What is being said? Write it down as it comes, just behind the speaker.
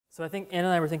So I think Anna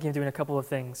and I were thinking of doing a couple of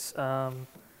things. I'm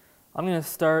going to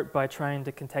start by trying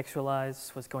to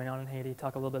contextualize what's going on in Haiti,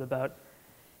 talk a little bit about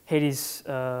Haiti's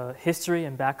history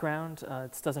and background.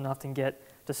 It doesn't often get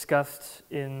discussed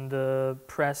in the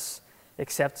press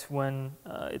except when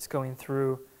it's going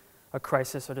through a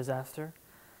crisis or disaster.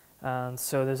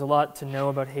 So there's a lot to know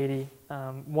about Haiti.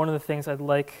 One of the things I'd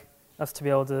like us to be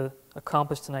able to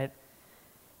accomplish tonight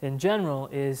in general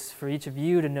is for each of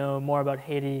you to know more about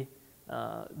Haiti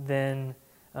than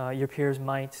your peers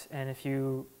might, and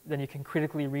then you can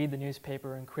critically read the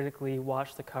newspaper and critically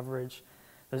watch the coverage.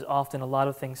 There's often a lot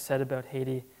of things said about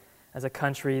Haiti as a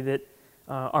country that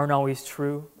aren't always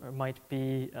true or might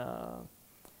be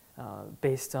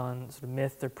based on sort of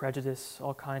myth or prejudice,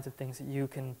 all kinds of things that you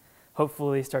can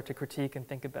hopefully start to critique and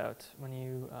think about when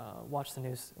you watch the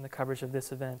news and the coverage of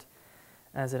this event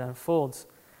as it unfolds.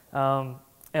 I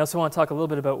also want to talk a little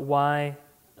bit about why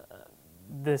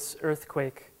this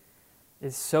earthquake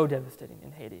is so devastating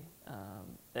in Haiti.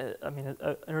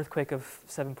 An earthquake of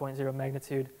 7.0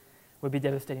 magnitude would be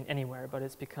devastating anywhere, but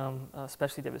it's become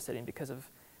especially devastating because of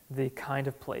the kind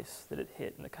of place that it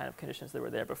hit and the kind of conditions that were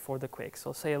there before the quake.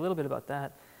 So I'll say a little bit about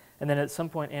that. And then at some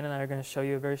point, Anna and I are going to show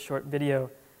you a very short video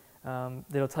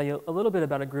that'll tell you a little bit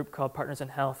about a group called Partners in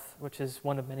Health, which is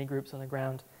one of many groups on the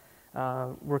ground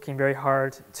working very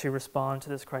hard to respond to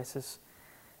this crisis.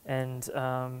 And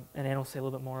Anna will say a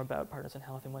little bit more about Partners in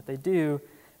Health and what they do.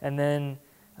 And then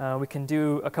we can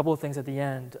do a couple of things at the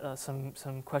end,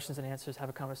 some questions and answers, have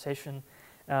a conversation.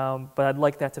 But I'd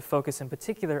like that to focus in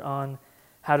particular on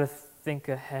how to think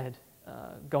ahead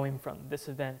going from this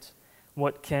event.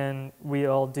 What can we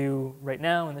all do right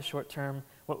now in the short term?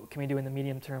 What can we do in the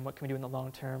medium term? What can we do in the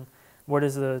long term? What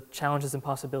is the challenges and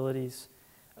possibilities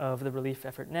of the relief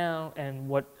effort now? And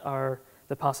what are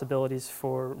the possibilities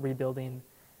for rebuilding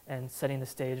and setting the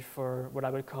stage for what I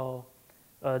would call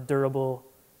a durable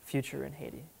future in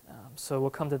Haiti. So we'll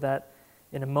come to that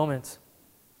in a moment.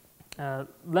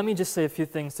 Let me just say a few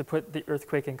things to put the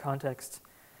earthquake in context.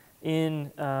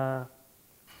 In the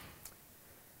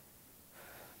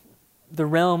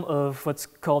realm of what's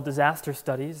called disaster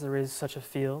studies, there is such a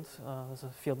field. There's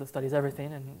a field that studies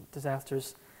everything, and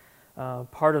disasters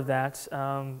part of that.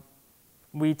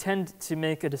 We tend to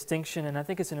make a distinction, and I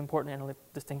think it's an important analytic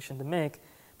distinction to make,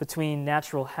 between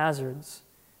natural hazards,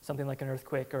 something like an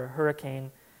earthquake or a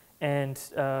hurricane, and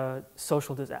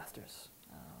social disasters.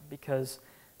 Because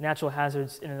natural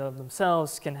hazards in and of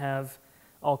themselves can have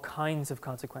all kinds of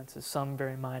consequences, some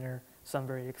very minor, some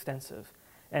very extensive.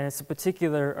 And it's a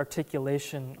particular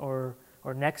articulation or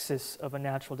nexus of a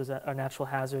natural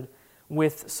hazard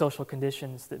with social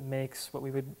conditions that makes what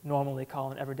we would normally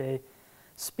call in everyday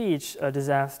speech a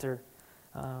disaster.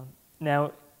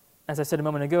 Now, as I said a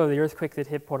moment ago, the earthquake that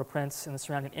hit Port-au-Prince and the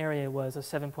surrounding area was a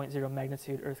 7.0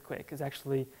 magnitude earthquake. It's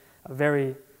actually a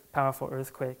very powerful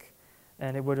earthquake,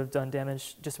 and it would have done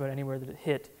damage just about anywhere that it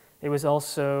hit. It was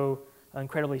also an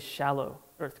incredibly shallow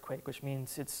earthquake, which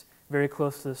means it's very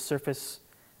close to the surface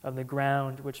of the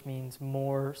ground, which means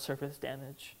more surface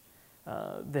damage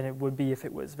than it would be if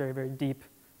it was very, very deep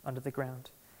under the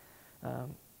ground.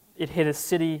 It hit a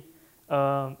city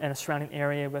and a surrounding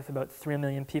area with about 3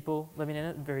 million people living in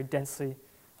it, a very densely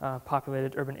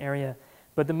populated urban area.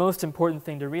 But the most important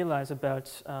thing to realize about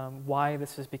why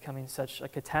this is becoming such a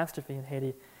catastrophe in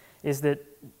Haiti is that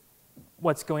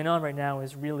what's going on right now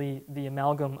is really the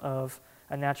amalgam of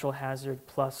a natural hazard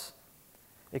plus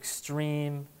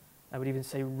extreme, I would even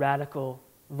say radical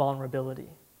vulnerability.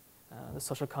 The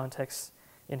social context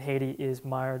in Haiti is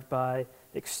mired by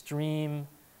extreme,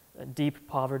 deep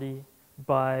poverty,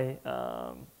 by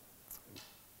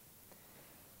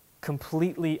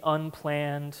completely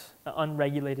unplanned,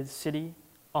 unregulated city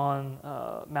on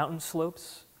mountain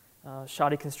slopes,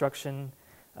 shoddy construction,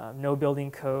 no building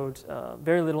code,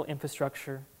 very little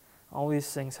infrastructure. All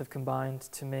these things have combined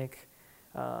to make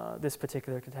this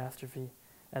particular catastrophe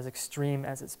as extreme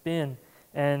as it's been.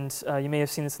 And you may have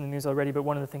seen this in the news already, but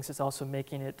one of the things that's also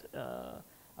making it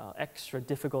extra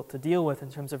difficult to deal with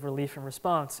in terms of relief and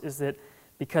response is that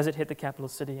because it hit the capital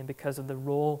city and because of the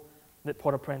role that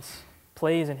Port-au-Prince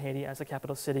plays in Haiti as a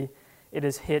capital city, it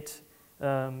has hit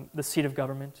the seat of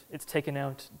government. It's taken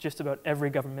out just about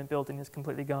every government building is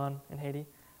completely gone in Haiti,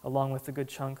 along with a good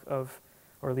chunk of,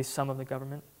 or at least some of the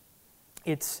government.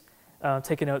 It's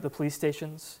taken out the police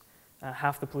stations.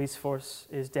 Half the police force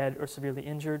is dead or severely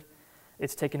injured.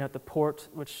 It's taken out the port,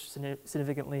 which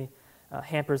significantly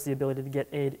hampers the ability to get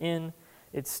aid in.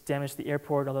 It's damaged the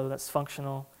airport, although that's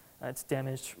functional. It's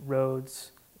damaged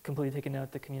roads, completely taken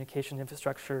out the communication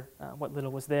infrastructure, what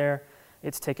little was there.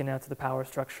 It's taken out to the power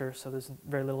structure, so there's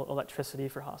very little electricity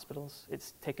for hospitals.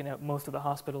 It's taken out most of the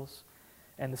hospitals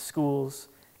and the schools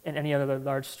and any other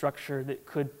large structure that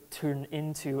could turn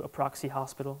into a proxy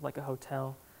hospital, like a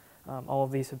hotel. All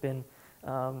of these have been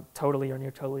totally or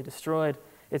near totally destroyed.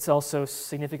 It's also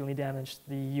significantly damaged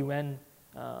the UN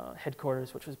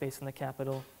headquarters, which was based in the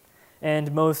capital.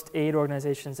 And most aid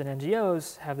organizations and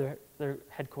NGOs have their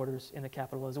headquarters in the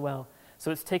capital as well.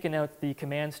 So it's taken out the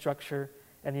command structure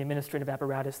and the administrative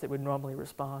apparatus that would normally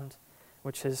respond,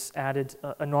 which has added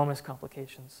enormous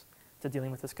complications to dealing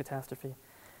with this catastrophe.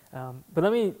 But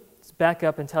let me back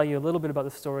up and tell you a little bit about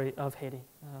the story of Haiti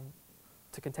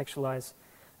to contextualize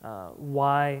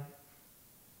why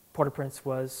Port-au-Prince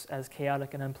was as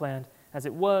chaotic and unplanned as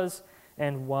it was,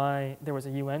 and why there was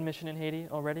a UN mission in Haiti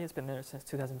already. It's been there since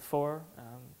 2004.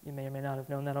 You may or may not have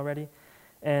known that already.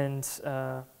 And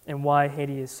why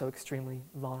Haiti is so extremely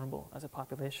vulnerable as a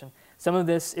population. Some of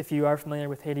this, if you are familiar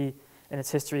with Haiti and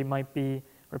its history, might be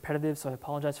repetitive, so I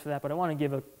apologize for that, but I want to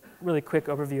give a really quick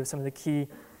overview of some of the key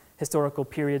historical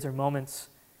periods or moments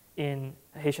in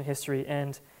Haitian history.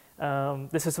 And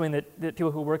this is something that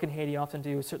people who work in Haiti often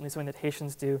do, certainly something that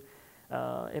Haitians do.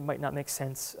 It might not make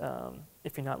sense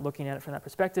if you're not looking at it from that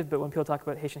perspective, but when people talk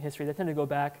about Haitian history, they tend to go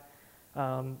back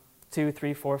 200,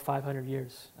 300, 400, 500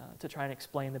 years to try and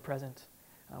explain the present,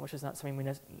 which is not something we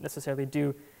necessarily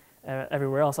do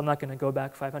everywhere else. I'm not going to go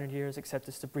back 500 years, except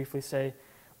just to briefly say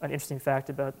an interesting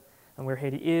fact about where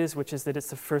Haiti is, which is that it's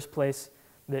the first place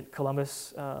that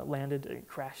Columbus landed and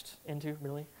crashed into,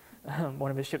 really. One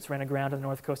of his ships ran aground on the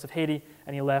north coast of Haiti,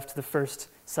 and he left the first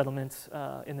settlement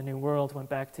in the New World, went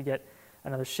back to get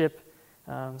another ship.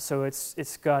 So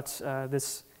it's got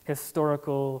this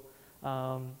historical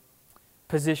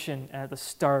position at the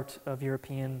start of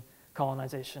European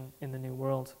colonization in the New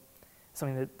World,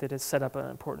 something that has set up an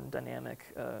important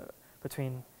dynamic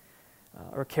between,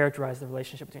 or characterized the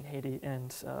relationship between Haiti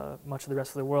and much of the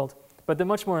rest of the world. But the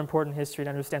much more important history to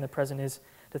understand the present is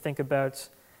to think about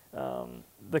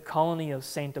the colony of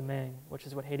Saint-Domingue, which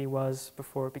is what Haiti was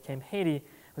before it became Haiti. It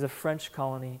was a French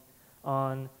colony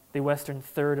on the western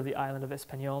third of the island of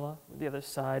Hispaniola. The other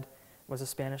side was a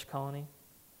Spanish colony.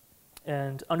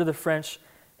 And under the French,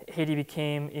 Haiti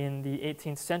became, in the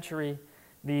 18th century,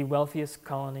 the wealthiest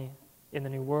colony in the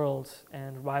New World,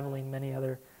 and rivaling many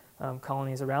other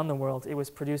colonies around the world. It was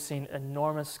producing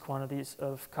enormous quantities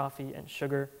of coffee and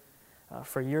sugar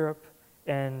for Europe,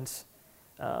 and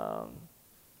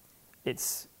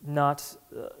it's not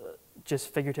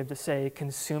just figurative to say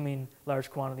consuming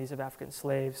large quantities of African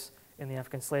slaves in the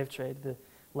African slave trade. The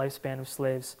lifespan of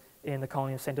slaves in the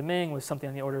colony of Saint-Domingue was something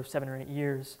on the order of 7 or 8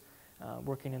 years,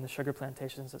 working in the sugar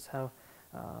plantations. That's how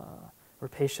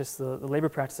rapacious the labor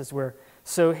practices were.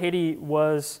 So Haiti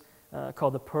was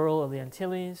called the Pearl of the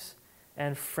Antilles,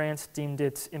 and France deemed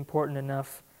it important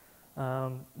enough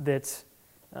that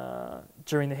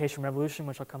during the Haitian Revolution,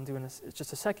 which I'll come to in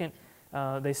just a second,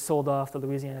 they sold off the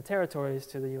Louisiana territories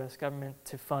to the U.S. government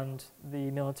to fund the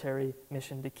military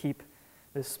mission to keep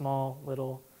this small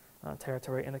little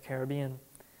territory in the Caribbean.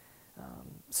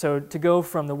 So to go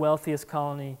from the wealthiest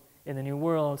colony in the New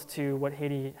World to what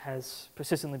Haiti has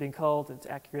persistently been called, it's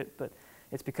accurate, but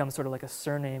it's become sort of like a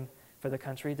surname for the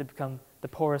country, to become the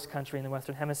poorest country in the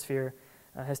Western Hemisphere,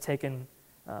 has taken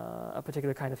a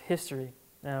particular kind of history.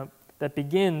 Now, that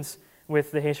begins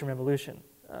with the Haitian Revolution,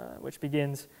 which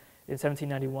begins in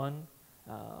 1791.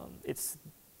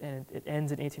 And it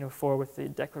ends in 1804 with the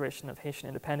Declaration of Haitian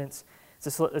Independence.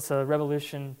 It's a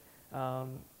revolution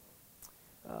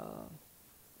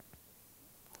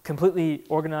completely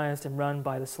organized and run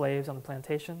by the slaves on the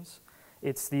plantations.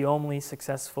 It's the only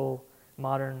successful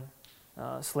modern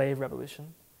slave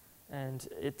revolution, and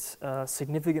it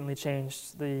significantly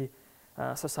changed the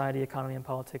society, economy, and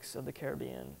politics of the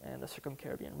Caribbean and the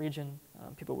circum-Caribbean region.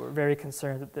 People were very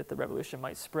concerned that the revolution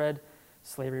might spread.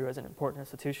 Slavery was an important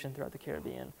institution throughout the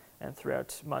Caribbean and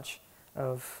throughout much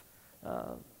of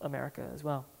America as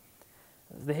well.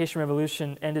 The Haitian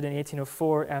Revolution ended in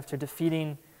 1804 after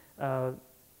defeating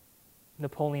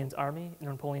Napoleon's army.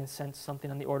 Napoleon sent something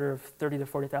on the order of 30,000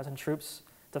 to 40,000 troops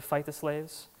to fight the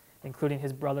slaves, including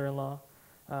his brother-in-law,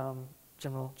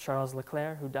 General Charles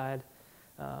Leclerc, who died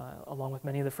along with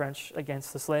many of the French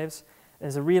against the slaves. It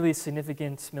was a really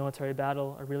significant military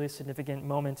battle, a really significant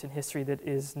moment in history that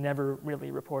is never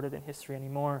really reported in history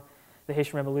anymore. The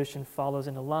Haitian Revolution follows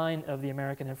in a line of the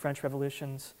American and French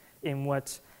revolutions in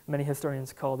what many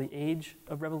historians call the Age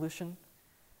of Revolution,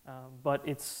 but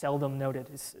it's seldom noted.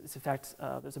 It's in fact,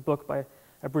 there's a book by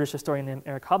a British historian named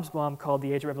Eric Hobsbawm called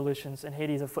The Age of Revolutions, and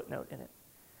Haiti is a footnote in it.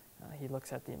 he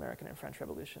looks at the American and French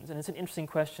revolutions. And it's an interesting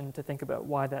question to think about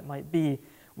why that might be,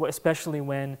 especially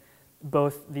when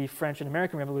both the French and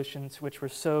American revolutions, which were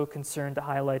so concerned to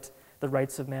highlight the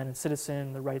rights of man and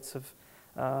citizen, the rights of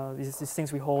these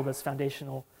things we hold as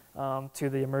foundational to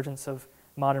the emergence of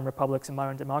modern republics and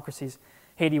modern democracies,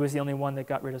 Haiti was the only one that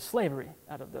got rid of slavery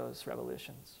out of those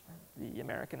revolutions. The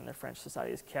American and the French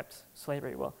societies kept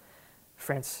slavery. Well,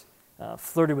 France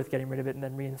flirted with getting rid of it and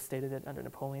then reinstated it under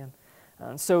Napoleon.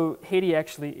 So Haiti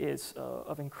actually is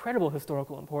of incredible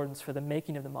historical importance for the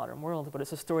making of the modern world, but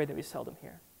it's a story that we seldom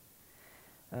hear.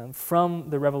 From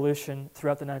the revolution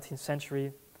throughout the 19th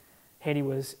century, Haiti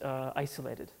was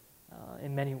isolated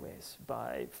in many ways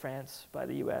by France, by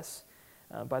the US,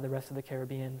 by the rest of the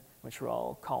Caribbean, which were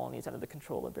all colonies under the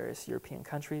control of various European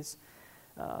countries.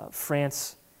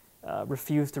 France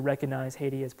refused to recognize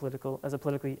Haiti as a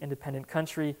politically independent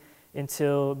country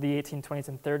until the 1820s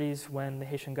and 30s, when the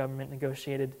Haitian government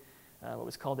negotiated what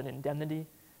was called an indemnity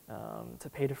to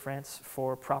pay to France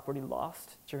for property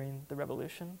lost during the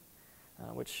revolution,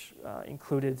 which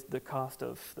included the cost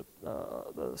of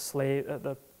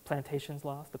the plantations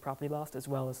lost, the property lost, as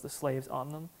well as the slaves on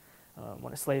them.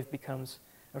 When a slave becomes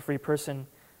a free person,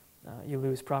 you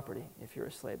lose property if you're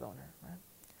a slave owner, right?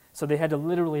 So they had to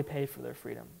literally pay for their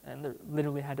freedom, and they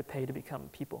literally had to pay to become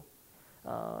people,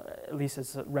 at least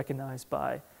as recognized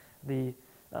by the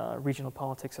regional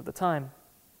politics of the time.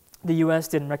 The U.S.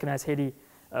 didn't recognize Haiti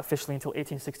officially until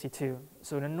 1862,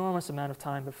 so an enormous amount of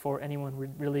time before anyone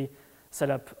would really set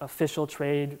up official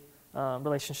trade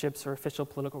relationships or official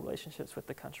political relationships with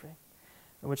the country,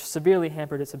 which severely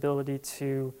hampered its ability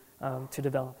to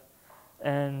develop.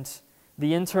 And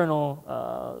the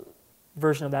internal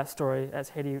version of that story, as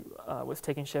Haiti was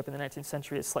taking shape in the 19th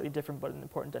century, is slightly different, but an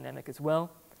important dynamic as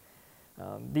well.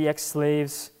 The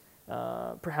ex-slaves,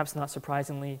 perhaps not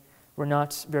surprisingly, were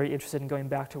not very interested in going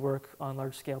back to work on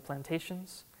large-scale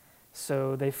plantations,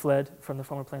 so they fled from the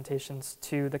former plantations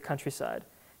to the countryside.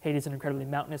 Haiti is an incredibly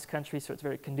mountainous country, so it's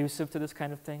very conducive to this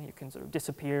kind of thing. You can sort of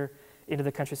disappear into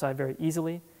the countryside very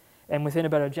easily. And within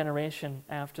about a generation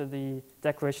after the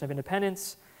Declaration of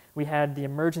Independence, we had the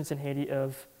emergence in Haiti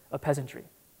of a peasantry.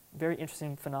 Very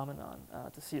interesting phenomenon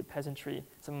to see a peasantry,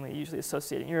 something we usually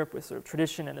associate in Europe with sort of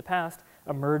tradition in the past,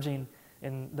 emerging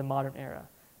in the modern era,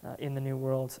 in the New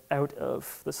World, out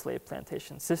of the slave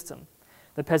plantation system.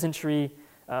 The peasantry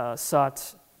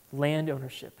sought land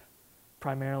ownership,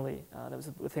 primarily. That was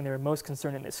the thing they were most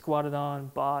concerned in. They squatted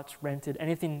on, bought, rented,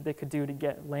 anything they could do to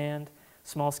get land,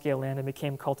 small-scale land, and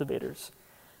became cultivators.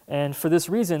 And for this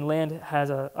reason, land has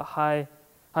a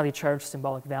highly charged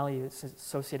symbolic value. It's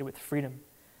associated with freedom.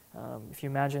 If you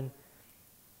imagine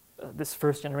this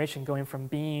first generation going from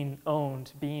being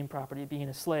owned, being property, being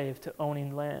a slave, to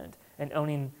owning land and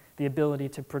owning the ability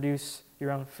to produce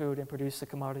your own food and produce a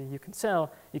commodity you can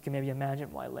sell, you can maybe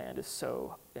imagine why land is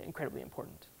so incredibly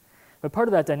important. But part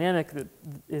of that dynamic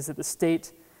is that the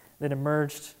state that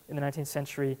emerged in the 19th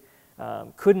century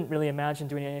couldn't really imagine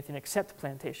doing anything except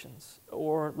plantations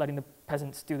or letting the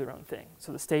peasants do their own thing.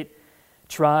 So the state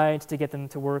tried to get them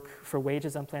to work for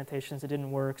wages on plantations. It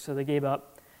didn't work, so they gave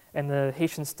up. And the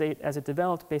Haitian state, as it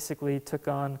developed, basically took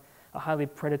on a highly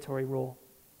predatory role.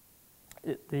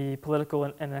 The political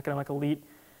and economic elite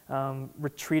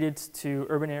retreated to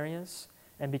urban areas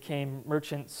and became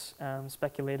merchants,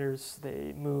 speculators.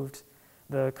 They moved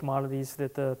the commodities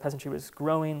that the peasantry was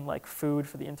growing, like food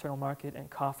for the internal market and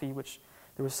coffee, which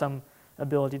there was some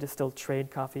ability to still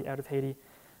trade coffee out of Haiti.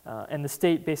 And the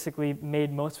state basically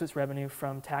made most of its revenue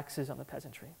from taxes on the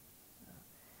peasantry.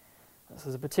 This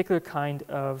is a particular kind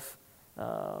of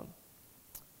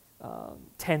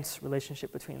tense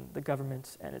relationship between the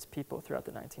government and its people throughout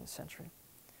the 19th century.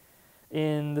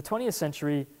 In the 20th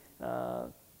century,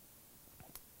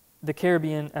 the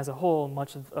Caribbean as a whole,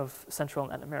 much of Central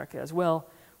and Latin America as well,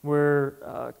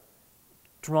 were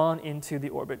drawn into the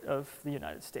orbit of the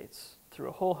United States through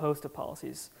a whole host of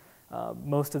policies,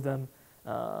 most of them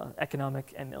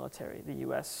economic and military. The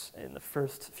U.S. in the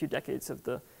first few decades of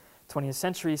the 20th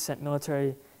century sent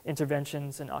military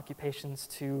interventions and occupations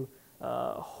to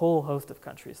a whole host of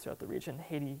countries throughout the region.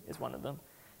 Haiti is one of them.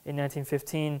 In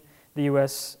 1915, the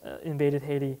U.S. invaded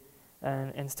Haiti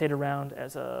and stayed around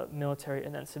as a military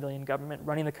and then civilian government,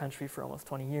 running the country for almost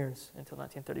 20 years until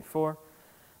 1934.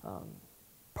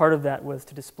 Part of that was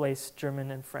to displace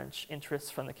German and French interests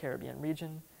from the Caribbean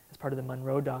region as part of the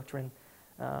Monroe Doctrine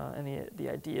and the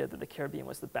idea that the Caribbean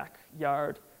was the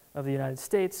backyard of the United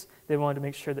States. They wanted to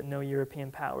make sure that no European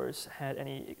powers had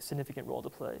any significant role to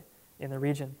play in the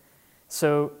region.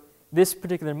 So this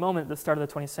particular moment, the start of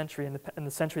the 20th century and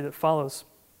the century that follows,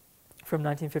 from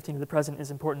 1915 to the present,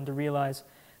 is important to realize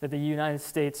that the United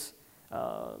States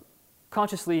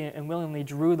consciously and willingly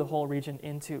drew the whole region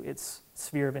into its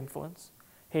sphere of influence,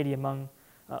 Haiti among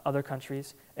other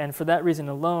countries. And for that reason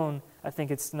alone, I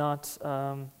think it's not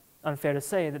unfair to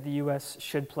say that the U.S.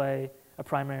 should play a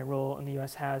primary role, and the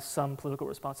U.S. has some political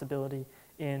responsibility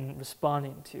in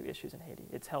responding to issues in Haiti.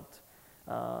 It's helped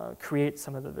create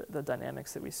some of the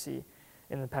dynamics that we see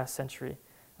in the past century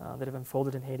that have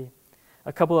unfolded in Haiti.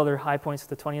 A couple other high points of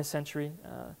the 20th century.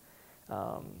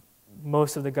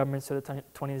 Most of the governments of the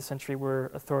 20th century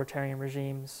were authoritarian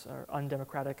regimes or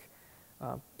undemocratic.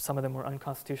 Some of them were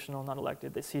unconstitutional, not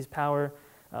elected. They seized power.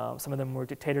 Some of them were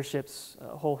dictatorships,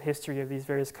 a whole history of these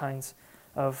various kinds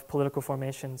of political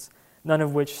formations, none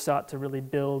of which sought to really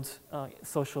build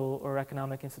social or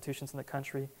economic institutions in the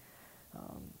country.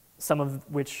 Some of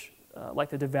which, like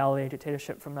the Duvalier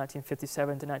dictatorship from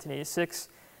 1957 to 1986,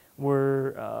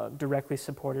 were directly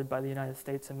supported by the United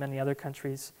States and many other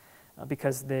countries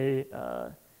because they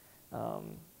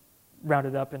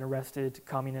rounded up and arrested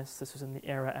communists. This was in the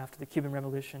era after the Cuban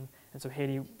Revolution, and so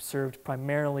Haiti served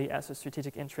primarily as a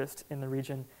strategic interest in the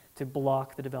region to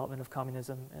block the development of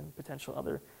communism and potential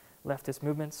other leftist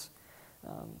movements.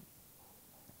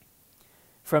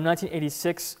 From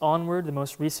 1986 onward, the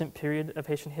most recent period of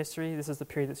Haitian history, this is the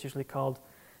period that's usually called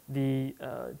the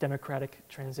democratic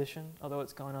transition, although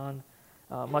it's gone on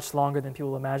much longer than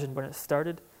people imagined when it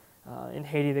started. In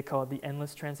Haiti, they call it the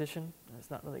endless transition.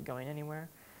 It's not really going anywhere.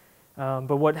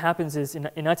 But what happens is, in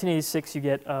 1986, you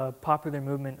get a popular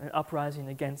movement, an uprising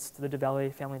against the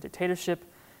Duvalier family dictatorship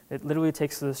that literally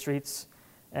takes to the streets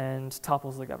and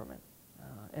topples the government.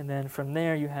 And then from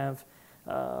there, you have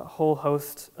a whole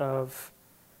host of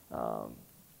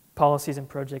policies and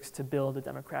projects to build a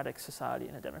democratic society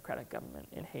and a democratic government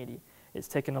in Haiti. It's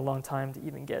taken a long time to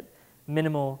even get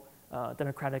minimal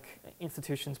democratic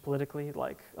institutions politically,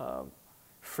 like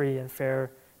free and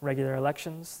fair regular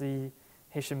elections. The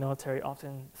Haitian military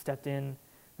often stepped in.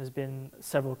 There's been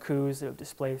several coups that have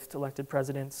displaced elected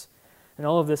presidents. And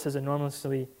all of this has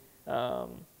enormously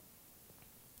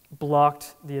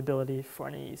blocked the ability for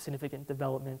any significant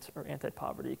development or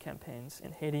anti-poverty campaigns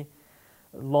in Haiti.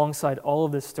 Alongside all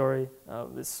of this story,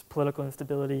 this political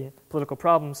instability, political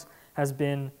problems, has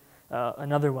been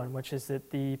another one, which is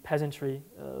that the peasantry,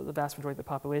 the vast majority of the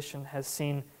population, has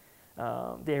seen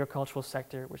the agricultural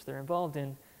sector, which they're involved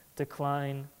in,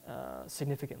 decline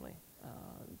significantly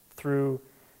through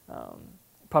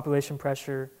population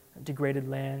pressure, degraded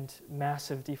land,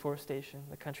 massive deforestation.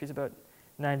 The country's about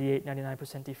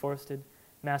 99% deforested,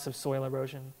 massive soil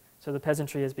erosion. So the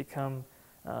peasantry has become,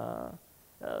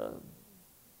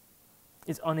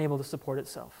 is unable to support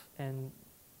itself. And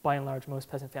by and large, most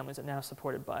peasant families are now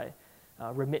supported by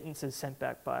remittances sent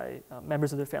back by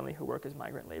members of their family who work as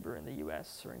migrant labor in the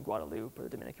US or in Guadeloupe or the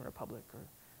Dominican Republic or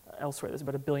elsewhere. There's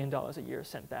about $1 billion a year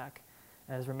sent back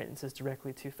as remittances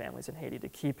directly to families in Haiti to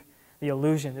keep the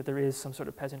illusion that there is some sort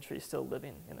of peasantry still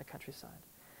living in the countryside.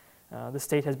 The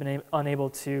state has been unable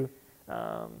to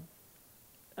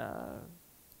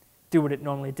do what it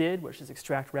normally did, which is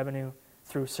extract revenue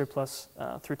through surplus,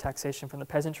 through taxation from the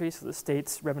peasantry, so the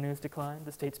state's revenues decline.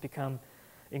 The state's become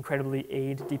incredibly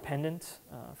aid dependent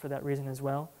for that reason as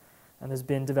well. And there's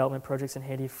been development projects in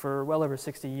Haiti for well over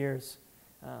 60 years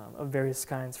of various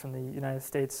kinds from the United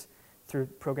States through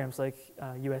programs like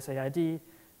USAID,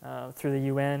 through the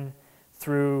UN,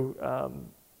 through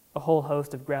a whole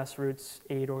host of grassroots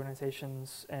aid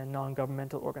organizations and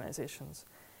non-governmental organizations.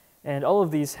 And all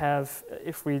of these have,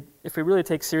 if we really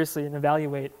take seriously and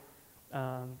evaluate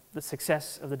the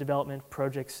success of the development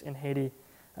projects in Haiti,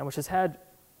 which has had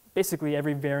basically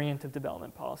every variant of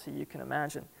development policy you can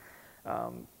imagine,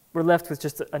 we're left with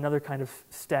just another kind of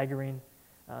staggering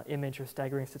image or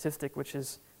staggering statistic, which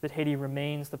is that Haiti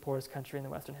remains the poorest country in the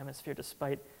Western Hemisphere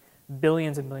despite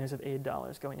billions and billions of aid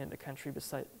dollars going into the country,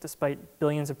 despite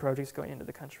billions of projects going into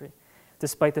the country,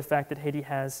 despite the fact that Haiti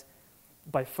has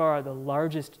by far the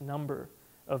largest number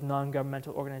of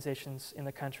non-governmental organizations in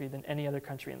the country than any other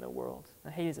country in the world.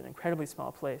 Now, Haiti is an incredibly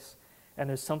small place, and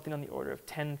there's something on the order of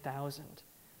 10,000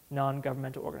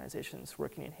 non-governmental organizations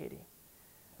working in Haiti.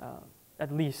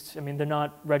 At least, I mean, they're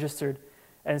not registered.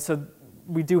 And so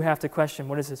we do have to question,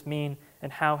 what does this mean,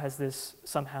 and how has this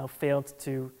somehow failed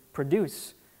to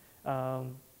produce a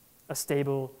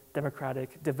stable,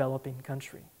 democratic, developing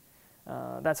country?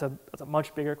 That's a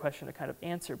much bigger question to kind of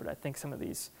answer, but I think some of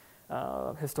these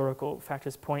historical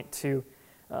factors point to,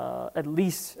 at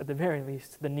the very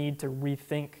least, the need to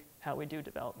rethink how we do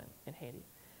development in Haiti.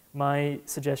 My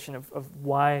suggestion of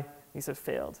why these have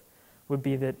failed would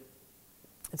be that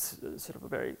it's sort of a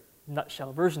very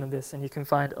nutshell version of this, and you can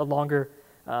find a longer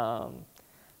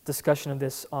discussion of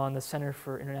this on the Center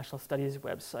for International Studies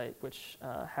website, which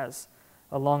has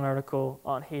a long article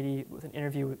on Haiti with an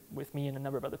interview with me and a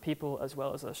number of other people, as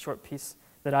well as a short piece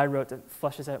that I wrote that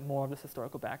fleshes out more of this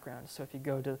historical background. So if you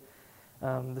go to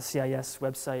the CIS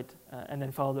website and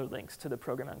then follow the links to the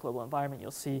Program on Global Environment,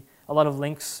 you'll see a lot of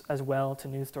links as well to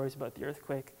news stories about the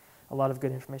earthquake, a lot of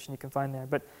good information you can find there.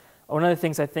 But one of the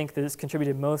things I think that has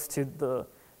contributed most to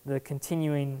the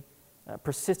continuing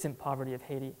persistent poverty of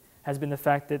Haiti has been the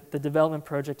fact that the development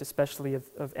project, especially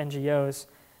of NGOs,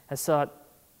 has sought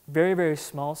very, very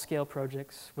small-scale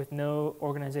projects with no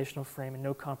organizational frame and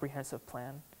no comprehensive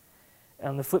plan. And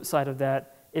on the flip side of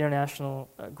that, international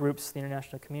groups, the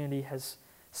international community, has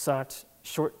sought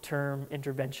short-term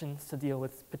interventions to deal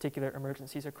with particular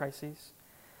emergencies or crises,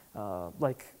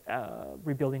 like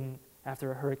rebuilding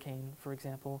after a hurricane, for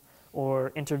example,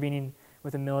 or intervening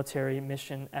with a military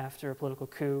mission after a political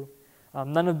coup.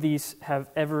 None of these have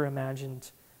ever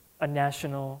imagined a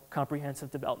national comprehensive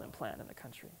development plan in the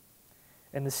country.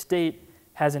 And the state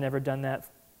hasn't ever done that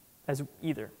as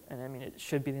either. And I mean, it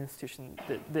should be the institution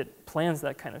that plans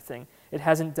that kind of thing. It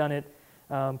hasn't done it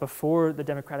before the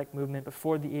democratic movement,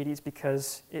 before the 80s,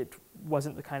 because it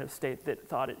wasn't the kind of state that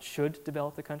thought it should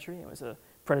develop the country. It was a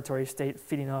predatory state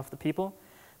feeding off the people.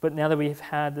 But now that we've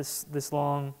had this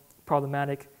long,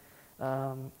 problematic,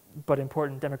 but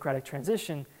important democratic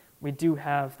transition, we do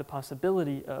have the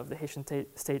possibility of the Haitian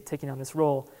state taking on this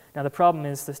role. Now the problem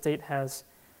is the state has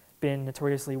been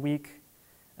notoriously weak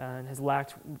and has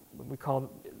lacked what we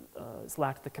call has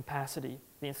lacked the capacity,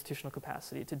 the institutional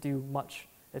capacity to do much,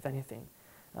 if anything.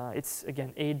 It's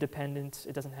again aid dependent.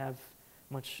 It doesn't have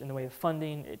much in the way of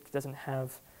funding. It doesn't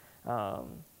have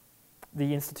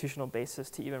the institutional basis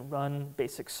to even run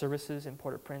basic services in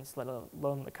Port-au-Prince, let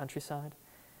alone the countryside.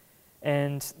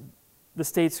 And the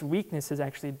state's weakness has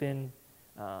actually been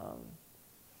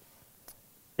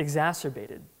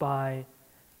exacerbated by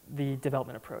the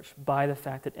development approach, by the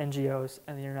fact that NGOs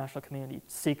and the international community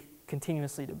seek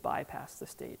continuously to bypass the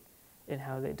state in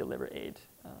how they deliver aid,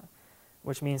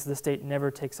 which means the state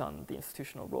never takes on the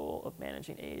institutional role of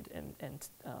managing aid and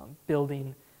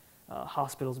building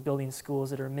hospitals, building schools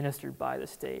that are administered by the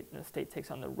state, and the state takes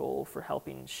on the role for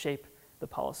helping shape the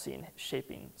policy and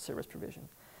shaping service provision.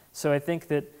 So I think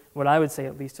that what I would say,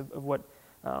 at least, of what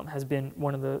has been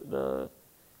one of the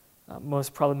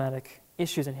most problematic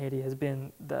issues in Haiti has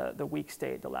been the weak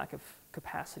state, the lack of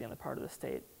capacity on the part of the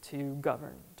state to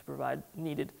govern, to provide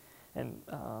needed and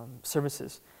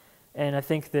services. And I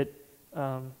think that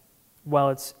while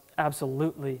it's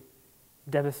absolutely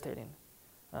devastating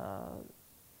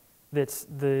that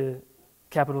the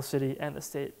capital city and the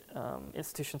state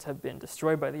institutions have been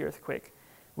destroyed by the earthquake,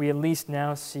 we at least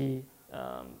now see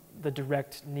the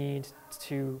direct need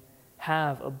to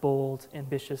have a bold,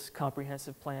 ambitious,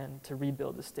 comprehensive plan to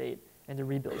rebuild the state and to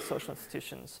rebuild social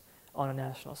institutions on a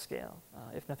national scale.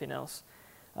 If nothing else,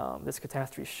 this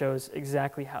catastrophe shows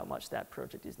exactly how much that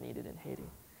project is needed in Haiti.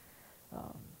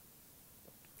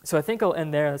 So I think I'll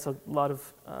end there. That's a lot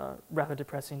of rather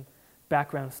depressing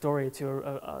background story to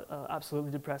a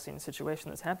absolutely depressing situation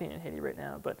that's happening in Haiti right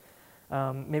now. But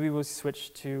maybe we'll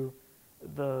switch to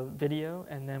the video,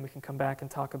 and then we can come back and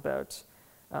talk about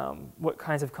what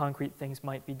kinds of concrete things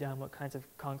might be done, what kinds of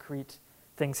concrete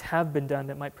things have been done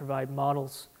that might provide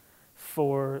models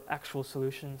for actual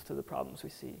solutions to the problems we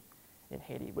see in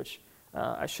Haiti, which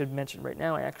I should mention right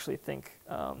now, I actually think,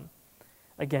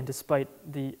 again, despite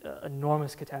the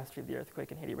enormous catastrophe of the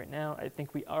earthquake in Haiti right now, I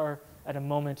think we are at a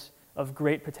moment of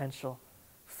great potential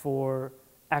for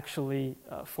actually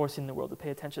forcing the world to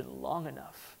pay attention long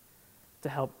enough to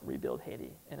help rebuild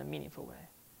Haiti in a meaningful way.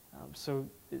 So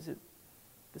is it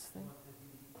this thing?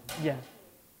 Yeah.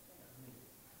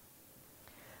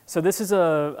 So this is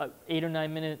a 8 or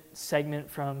 9 minute segment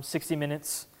from 60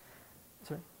 Minutes.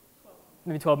 Sorry?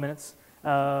 Maybe 12 minutes.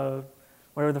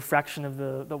 Whatever the fraction of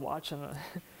the watch and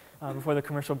before the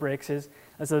commercial breaks is.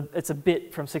 It's a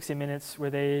bit from 60 Minutes where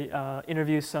they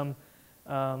interview some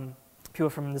people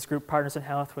from this group, Partners in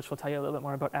Health, which we'll tell you a little bit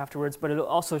more about afterwards, but it'll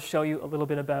also show you a little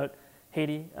bit about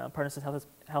Haiti. Partners in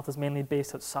Health is mainly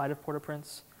based outside of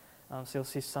Port-au-Prince, so you'll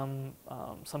see some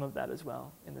of that as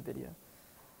well in the video.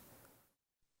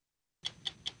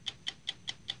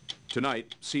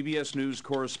 Tonight, CBS News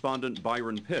correspondent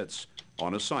Byron Pitts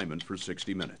on assignment for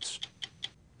 60 Minutes.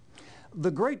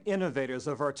 The great innovators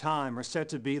of our time are said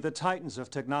to be the titans of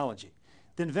technology,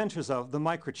 the inventors of the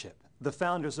microchip, the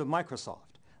founders of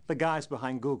Microsoft, the guys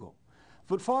behind Google.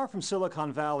 But far from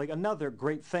Silicon Valley, another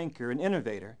great thinker and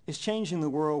innovator is changing the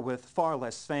world with far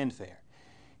less fanfare.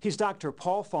 He's Dr.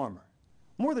 Paul Farmer.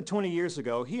 More than 20 years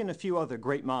ago, he and a few other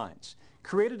great minds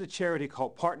created a charity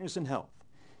called Partners in Health.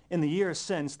 In the years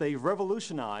since, they've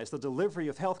revolutionized the delivery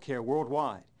of healthcare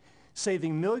worldwide,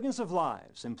 saving millions of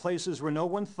lives in places where no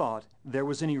one thought there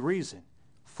was any reason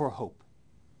for hope.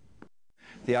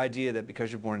 The idea that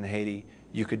because you're born in Haiti,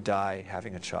 you could die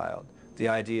having a child. The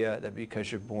idea that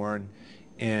because you're born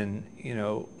in,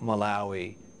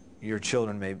 Malawi, your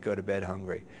children may go to bed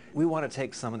hungry. We want to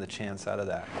take some of the chance out of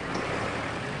that.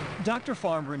 Dr.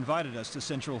 Farmer invited us to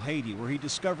Central Haiti, where he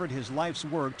discovered his life's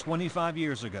work 25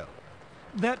 years ago.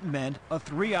 That meant a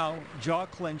 3-hour,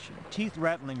 jaw-clenching,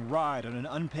 teeth-rattling ride on an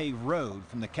unpaved road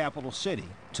from the capital city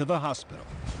to the hospital.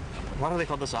 Why do they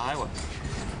call this a highway?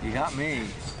 You got me.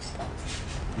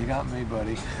 You got me,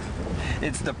 buddy.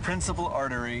 It's the principal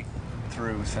artery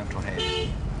through Central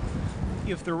Haiti.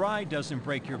 If the ride doesn't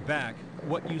break your back,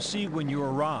 what you see when you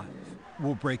arrive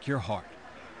will break your heart.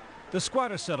 The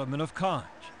squatter settlement of Kanj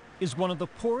is one of the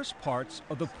poorest parts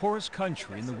of the poorest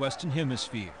country in the Western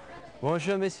Hemisphere.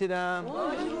 Bonjour, messieurs, dames.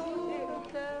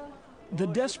 The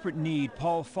desperate need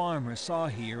Paul Farmer saw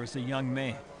here as a young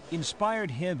man inspired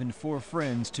him and 4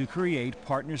 friends to create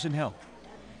Partners in Health.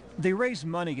 They raised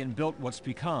money and built what's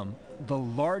become the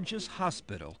largest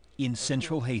hospital in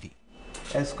Central Haiti.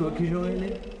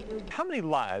 How many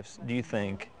lives do you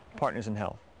think Partners in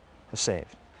Health has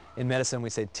saved? In medicine,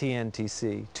 we say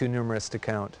TNTC, too numerous to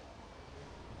count.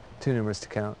 Too numerous to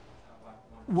count.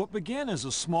 What began as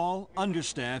a small,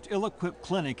 understaffed, ill-equipped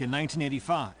clinic in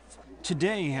 1985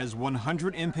 today has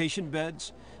 100 inpatient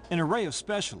beds, an array of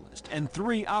specialists, and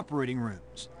 3 operating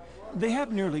rooms. They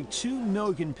have nearly 2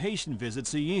 million patient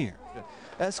visits a year.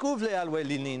 And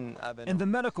the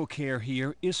medical care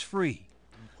here is free.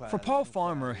 For Paul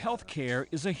Farmer, health care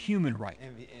is a human right.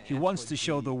 He wants to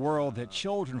show the world that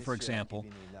children, for example,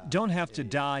 don't have to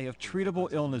die of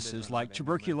treatable illnesses like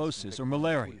tuberculosis or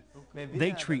malaria.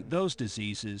 They treat those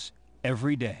diseases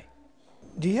every day.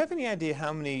 Do you have any idea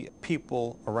how many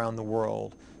people around the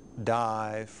world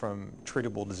die from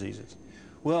treatable diseases?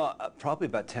 Well, probably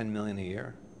about 10 million a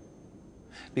year.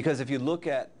 Because if you look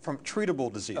at... From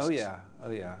treatable diseases? Oh,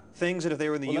 yeah. Things that if they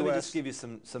were in the U.S. Let me just give you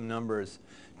some numbers.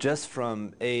 Just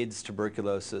from AIDS,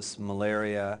 tuberculosis,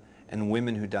 malaria, and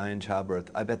women who die in childbirth,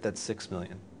 I bet that's 6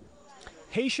 million.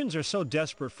 Haitians are so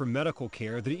desperate for medical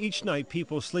care that each night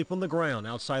people sleep on the ground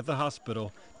outside the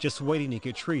hospital just waiting to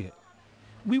get treated.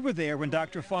 We were there when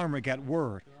Dr. Farmer got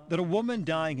word that a woman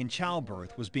dying in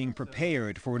childbirth was being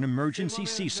prepared for an emergency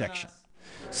C-section.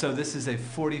 So this is a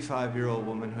 45-year-old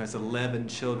woman who has 11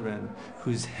 children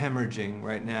who's hemorrhaging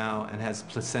right now and has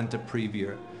placenta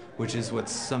previa, which is what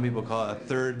some people call a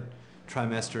 3rd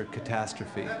trimester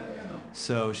catastrophe.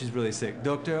 So she's really sick.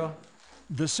 Doctor?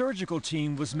 The surgical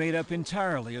team was made up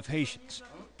entirely of Haitians.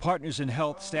 Partners in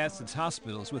Health staffs its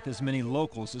hospitals with as many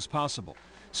locals as possible,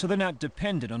 so they're not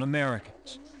dependent on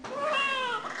Americans.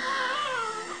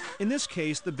 In this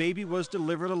case, the baby was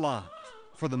delivered alive.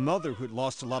 For the mother who'd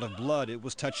lost a lot of blood, it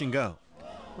was touch and go.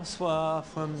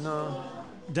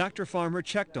 Dr. Farmer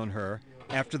checked on her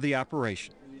after the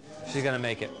operation. She's gonna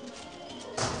make it.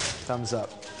 Thumbs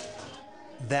up.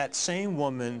 That same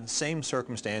woman, same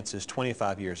circumstances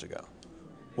 25 years ago,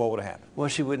 what would have happened? Well,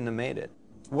 she wouldn't have made it.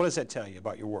 What does that tell you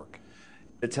about your work?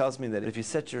 It tells me that if you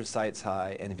set your sights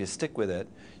high and if you stick with it,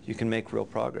 you can make real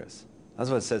progress. That's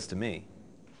what it says to me.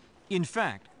 In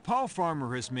fact, Paul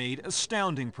Farmer has made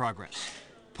astounding progress.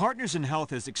 Partners in Health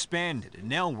has expanded and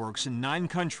now works in 9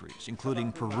 countries,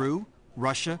 including Peru,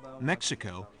 Russia,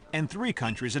 Mexico, and 3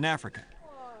 countries in Africa.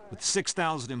 With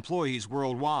 6,000 employees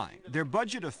worldwide, their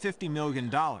budget of $50 million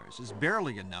is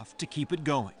barely enough to keep it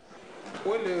going.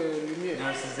 No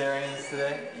cesareans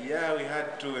today? Yeah, we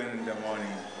had 2 in the morning.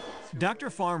 Dr.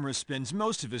 Farmer spends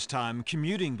most of his time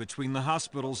commuting between the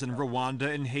hospitals in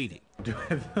Rwanda and Haiti.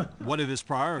 One of his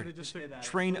priorities,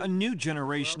 train a new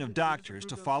generation of doctors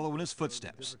to follow in his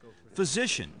footsteps,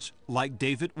 physicians like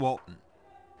David Walton.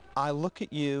 I look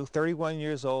at you, 31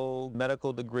 years old,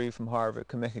 medical degree from Harvard,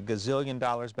 can make $1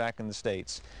 gazillion back in the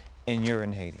States, and you're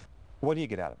in Haiti. What do you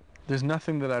get out of it? There's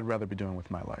nothing that I'd rather be doing with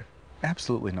my life.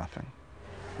 Absolutely nothing.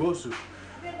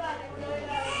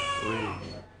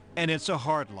 And it's a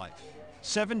hard life.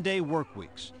 7-day work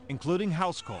weeks, including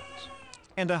house calls.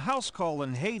 And a house call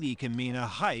in Haiti can mean a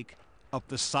hike up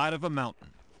the side of a mountain.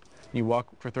 You walk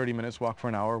for 30 minutes, walk for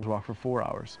an hour, walk for 4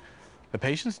 hours. The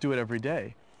patients do it every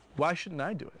day. Why shouldn't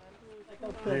I do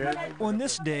it? On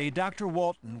this day, Dr.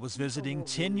 Walton was visiting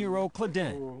 10-year-old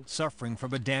Claudine, suffering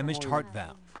from a damaged heart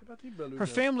valve. Her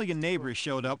family and neighbors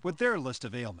showed up with their list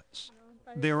of ailments.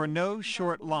 There are no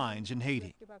short lines in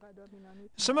Haiti.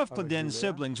 Some of Claudine's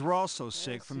siblings were also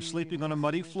sick from sleeping on a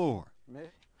muddy floor,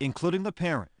 including the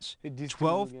parents.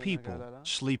 12 people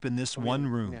sleep in this one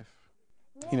room.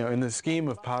 You know, in the scheme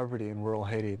of poverty in rural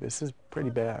Haiti, this is pretty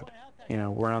bad. You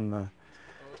know, we're on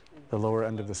the lower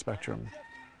end of the spectrum.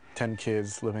 10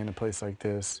 kids living in a place like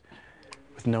this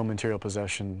with no material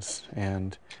possessions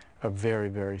and a very,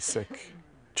 very sick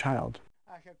child.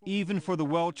 Even for the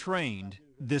well-trained,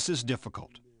 this is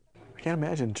difficult. I can't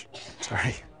imagine,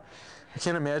 sorry, I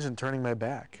can't imagine turning my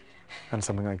back on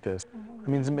something like this. I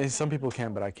mean, some people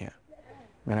can, but I can't.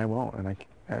 And I won't,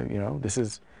 and you know, this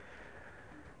is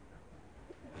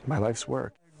my life's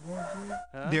work.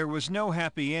 There was no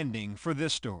happy ending for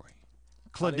this story.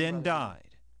 Claudine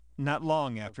died not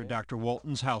long after Dr.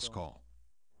 Walton's house call.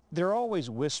 There are always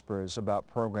whispers about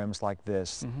programs like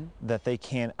this that they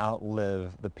can't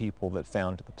outlive the people that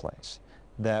founded the place.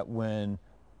 That when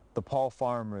the Paul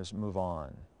Farmers move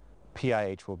on,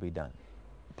 PIH will be done.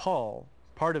 Paul,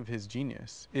 part of his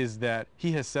genius is that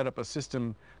he has set up a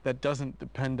system that doesn't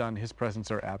depend on his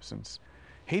presence or absence.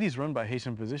 Haiti's run by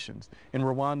Haitian physicians. In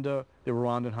Rwanda, the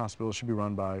Rwandan hospitals should be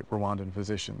run by Rwandan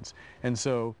physicians. And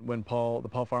so when the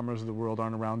Paul Farmers of the world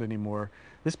aren't around anymore,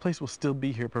 this place will still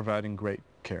be here providing great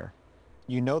care.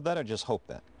 You know that or just hope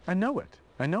that? I know it.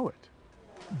 I know it.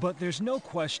 But there's no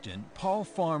question Paul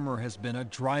Farmer has been a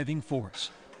driving force.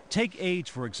 Take AIDS,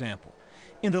 for example.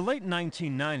 In the late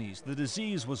 1990s, the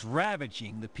disease was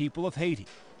ravaging the people of Haiti.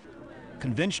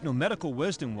 Conventional medical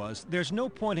wisdom was there's no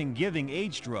point in giving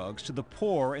AIDS drugs to the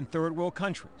poor in third world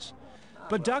countries.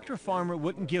 But Dr. Farmer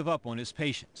wouldn't give up on his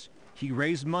patients. He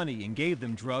raised money and gave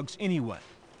them drugs anyway.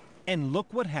 And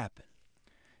look what happened.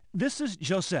 This is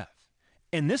Joseph.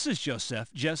 And this is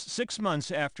Joseph just 6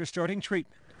 months after starting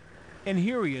treatment. And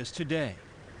here he is today,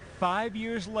 5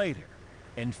 years later,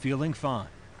 and feeling fine.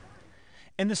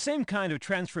 And the same kind of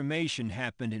transformation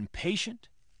happened in patient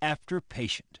after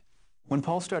patient. When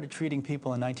Paul started treating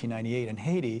people in 1998 in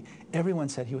Haiti, everyone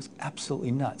said he was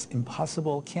absolutely nuts,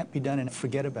 impossible, can't be done, and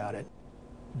forget about it.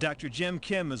 Dr. Jim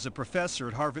Kim is a professor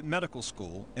at Harvard Medical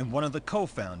School and one of the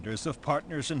co-founders of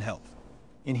Partners in Health.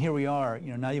 And here we are,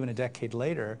 not even a decade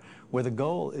later, where the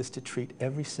goal is to treat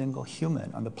every single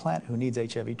human on the planet who needs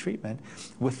HIV treatment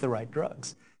with the right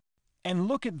drugs. And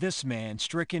look at this man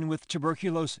stricken with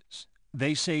tuberculosis.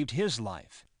 They saved his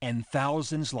life and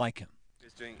thousands like him.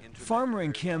 Farmer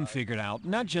and Kim figured out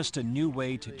not just a new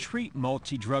way to treat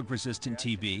multi-drug resistant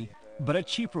TB, but a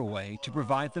cheaper way to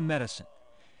provide the medicine.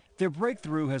 Their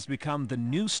breakthrough has become the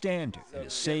new standard to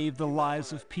save the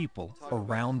lives of people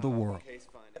around the world.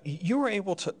 You were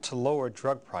able to lower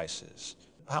drug prices.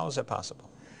 How is that possible?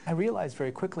 I realized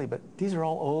very quickly, but these are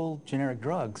all old generic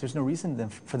drugs. There's no reason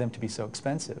for them to be so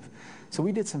expensive. So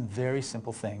we did some very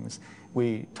simple things.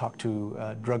 We talked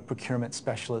to drug procurement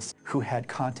specialists who had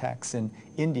contacts in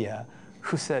India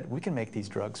who said, we can make these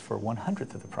drugs for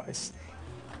 1/100th of the price.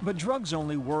 But drugs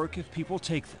only work if people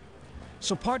take them.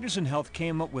 So Partners in Health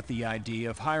came up with the idea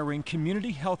of hiring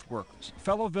community health workers,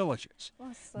 fellow villagers.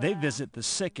 They visit the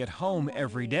sick at home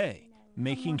every day,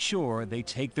 making sure they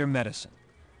take their medicine.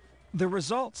 The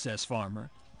result, says Farmer,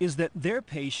 is that their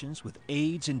patients with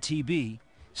AIDS and TB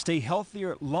stay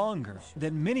healthier longer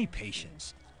than many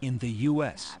patients in the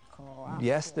U.S.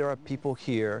 Yes, there are people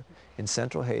here in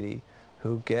central Haiti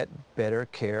who get better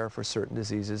care for certain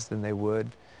diseases than they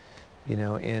would,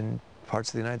 in parts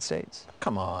of the United States.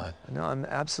 Come on. No, I'm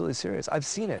absolutely serious. I've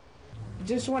seen it.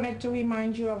 Just wanted to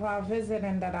remind you of our visit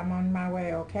and that I'm on my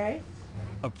way, okay?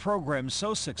 A program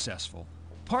so successful,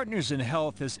 Partners in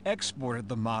Health has exported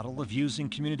the model of using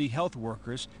community health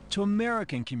workers to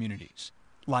American communities,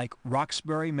 like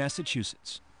Roxbury,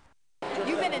 Massachusetts.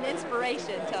 You've been an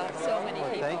inspiration to so many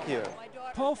people. Thank you.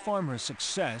 Paul Farmer's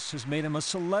success has made him a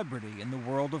celebrity in the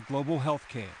world of global health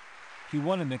care. He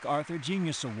won a MacArthur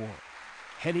Genius Award.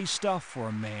 Heady stuff for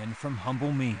a man from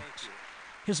humble means.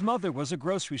 His mother was a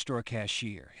grocery store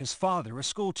cashier, his father a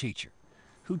school teacher,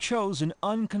 who chose an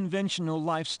unconventional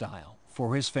lifestyle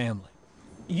for his family.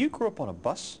 You grew up on a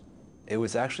bus? It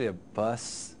was actually a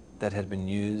bus that had been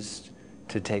used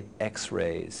to take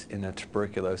x-rays in a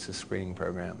tuberculosis screening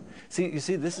program. You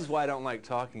see, this is why I don't like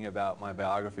talking about my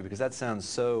biography, because that sounds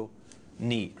so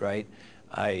neat, right?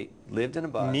 I lived in a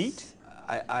bus. Neat?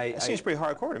 That seems pretty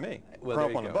hardcore to me. Well, grew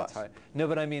up on a bus. No,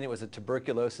 but I mean, it was a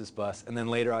tuberculosis bus, and then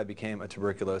later I became a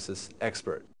tuberculosis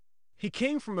expert. He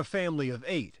came from a family of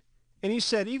 8, and he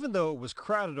said even though it was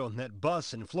crowded on that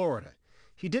bus in Florida,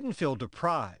 he didn't feel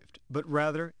deprived, but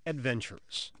rather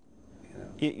adventurous.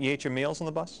 You ate your meals on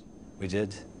the bus? We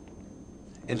did,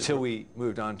 until we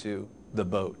moved on to the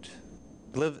boat.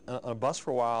 Lived on a bus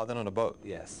for a while, then on a boat?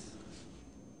 Yes,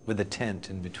 with a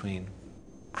tent in between.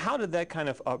 How did that kind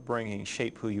of upbringing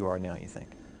shape who you are now, you think?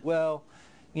 Well,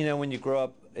 when you grow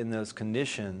up in those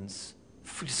conditions,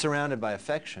 surrounded by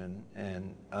affection,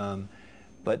 and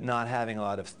but not having a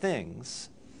lot of things,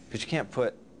 because you can't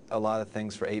put a lot of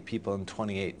things for 8 people in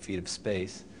 28 feet of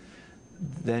space,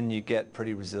 then you get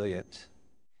pretty resilient.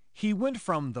 He went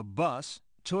from the bus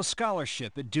to a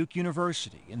scholarship at Duke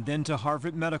University and then to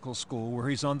Harvard Medical School, where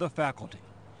he's on the faculty.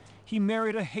 He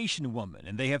married a Haitian woman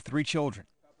and they have 3 children.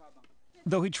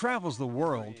 Though he travels the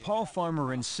world, Paul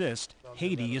Farmer insists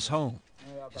Haiti is home.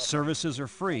 His services are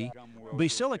free, but he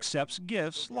still accepts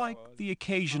gifts like the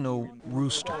occasional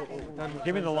rooster.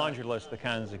 Give me the laundry list of the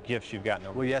kinds of gifts you've gotten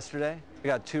over. Well, yesterday, I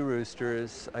got 2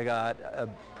 roosters. I got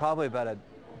probably about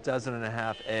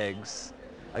 12.5 eggs.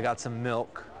 I got some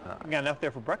milk. You got enough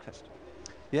there for breakfast.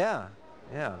 Yeah,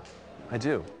 I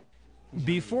do.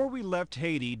 Before we left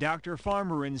Haiti, Dr.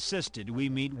 Farmer insisted we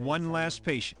meet one last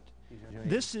patient.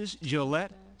 This is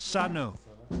Gillette Sano,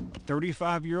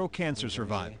 35-year-old cancer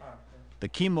survivor. The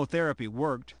chemotherapy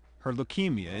worked. Her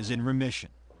leukemia is in remission.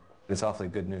 It's awfully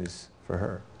good news for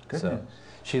her. So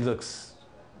she looks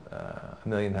a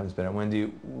million times better.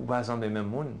 Wendy,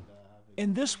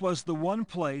 and this was the one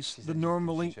place the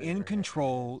normally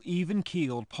in-control,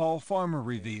 even-keeled Paul Farmer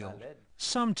revealed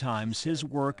sometimes his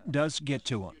work does get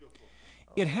to him.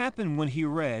 It happened when he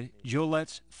read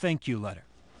Jolette's thank you letter.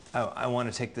 I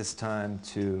want to take this time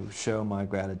to show my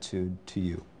gratitude to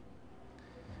you.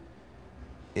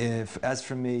 As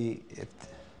for me,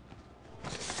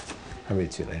 I'll read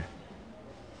it to you later.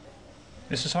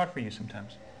 This is hard for you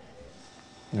sometimes.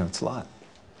 You know, it's a lot.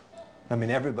 I mean,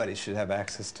 everybody should have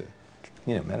access to,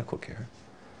 medical care.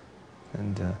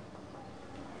 And,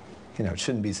 it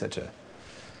shouldn't be such a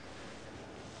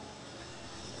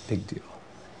big deal.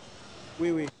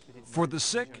 For the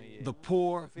sick, the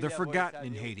poor, the forgotten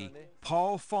in Haiti,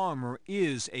 Paul Farmer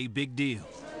is a big deal.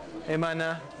 Hey,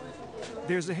 mana.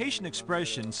 There's a Haitian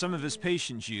expression some of his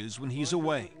patients use when he's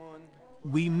away.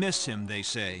 We miss him, they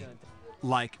say,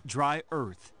 like dry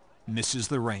earth misses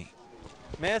the rain.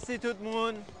 Merci tout le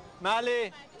monde.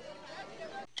 Male.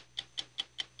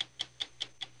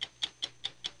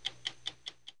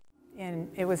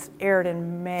 And it was aired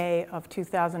in May of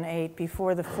 2008,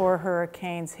 before the 4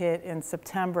 hurricanes hit in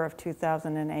September of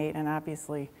 2008, and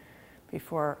obviously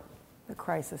before the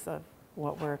crisis of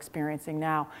what we're experiencing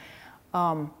now.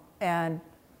 And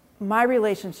my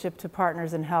relationship to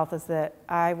Partners in Health is that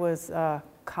I was a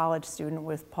college student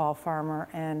with Paul Farmer,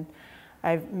 and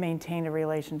I've maintained a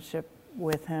relationship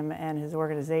with him and his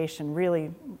organization.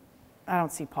 Really, I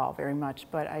don't see Paul very much,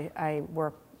 but I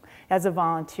work as a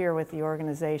volunteer with the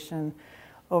organization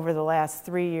over the last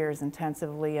 3 years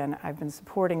intensively, and I've been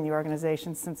supporting the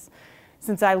organization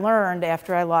since I learned,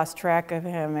 after I lost track of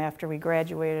him after we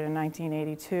graduated in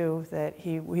 1982, that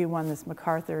he won this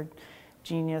MacArthur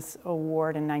Genius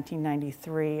Award in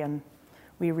 1993, and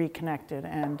we reconnected,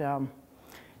 and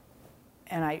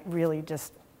I really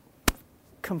just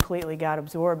completely got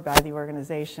absorbed by the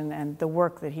organization and the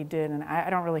work that he did, and I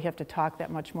don't really have to talk that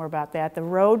much more about that. The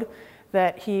road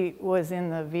that he was in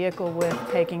the vehicle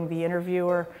with taking the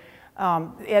interviewer,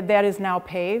 that is now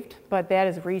paved, but that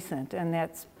is recent, and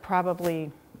that's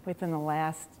probably within the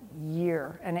last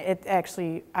year. And it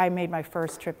actually, I made my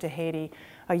first trip to Haiti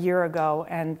a year ago,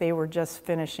 and they were just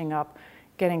finishing up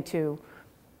getting to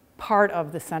part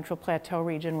of the Central Plateau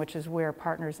region, which is where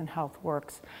Partners in Health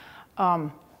works.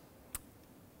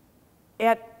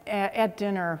 At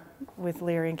dinner with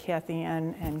Larry and Kathy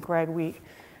and Greg,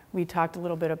 we talked a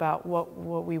little bit about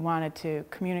what we wanted to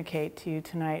communicate to you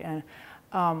tonight, and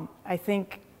I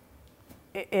think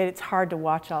it's hard to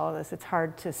watch all of this. It's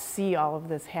hard to see all of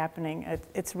this happening.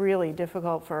 It's really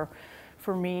difficult for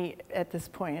me at this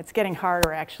point. It's getting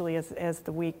harder, actually, as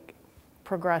the week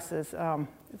progresses.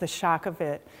 The shock of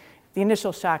it, the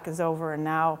initial shock is over, and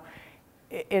now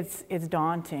it's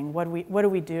daunting. What do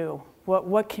we do?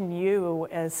 What can you,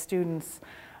 as students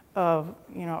of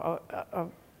a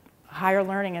higher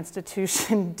learning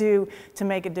institution, do to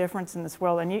make a difference in this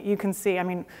world? And you can see, I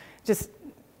mean, just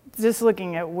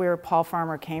looking at where Paul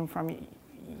Farmer came from,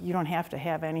 you don't have to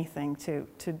have anything to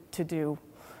do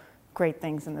great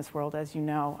things in this world, as you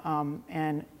know.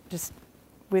 And just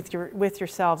with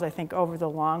yourselves, I think over the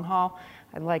long haul,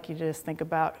 I'd like you to just think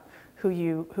about who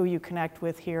you connect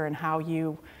with here and how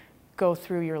you go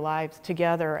through your lives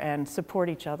together and support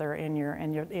each other in your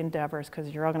endeavors, because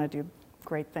you're all going to do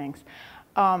great things.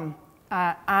 On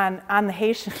the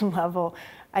Haitian level,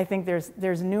 I think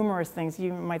there's numerous things.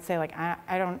 You might say, like,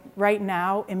 I don't, right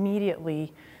now,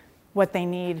 immediately, what they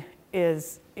need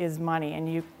is money,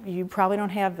 and you probably don't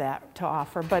have that to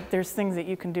offer, but there's things that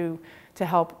you can do to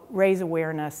help raise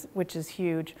awareness, which is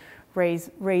huge,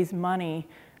 raise money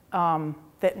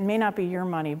that may not be your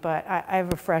money, but I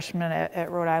have a freshman at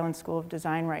Rhode Island School of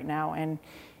Design right now, and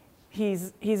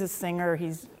he's a singer.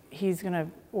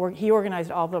 He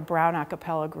organized all the Brown a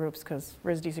cappella groups because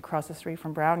RISD's across the street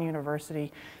from Brown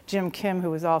University. Jim Kim,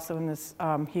 who was also in this,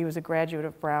 he was a graduate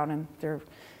of Brown, and they're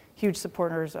huge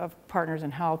supporters of Partners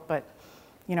in Health. But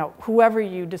you know, whoever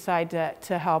you decide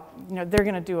to help, you know, they're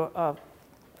going to do a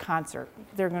concert.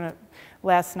 They're going to.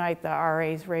 Last night, the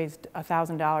RAs raised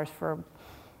 $1,000 for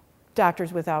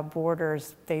Doctors Without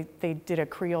Borders. They did a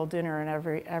Creole dinner,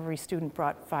 and every student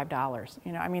brought $5.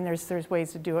 You know, I mean, there's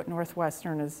ways to do it.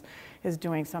 Northwestern is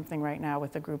doing something right now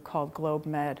with a group called Globe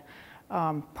Med.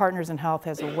 Partners in Health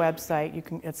has a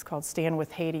website. It's called Stand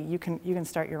With Haiti. You can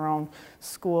start your own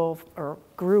school or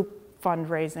group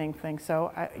fundraising thing.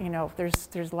 So you know,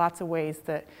 there's lots of ways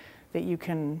that you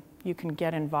can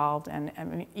get involved and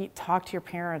talk to your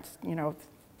parents. You know,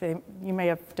 you may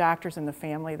have doctors in the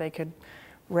family. They could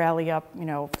rally up, you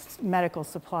know, medical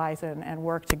supplies and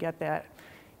work to get that.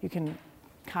 You can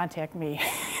contact me.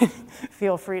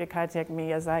 Feel free to contact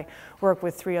me, as I work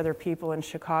with 3 other people in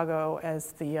Chicago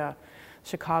as the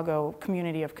Chicago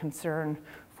Community of Concern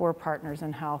for Partners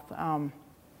in Health.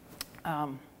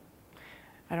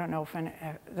 I don't know if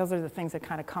those are the things that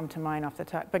kind of come to mind off the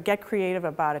top, but get creative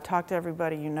about it. Talk to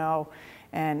everybody you know,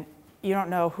 and you don't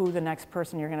know who the next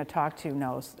person you're going to talk to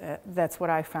knows. That's what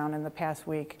I found in the past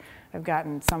week. I've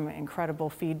gotten some incredible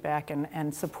feedback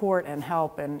and support and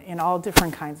help, and in all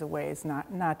different kinds of ways,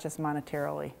 not just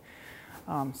monetarily.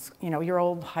 You know, your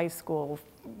old high school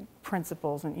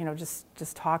principals, and you know, just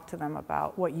talk to them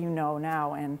about what you know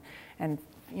now, and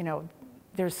you know,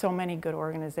 there's so many good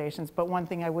organizations. But one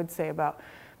thing I would say about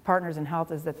Partners in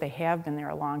Health is that they have been there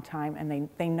a long time, and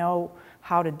they know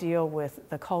how to deal with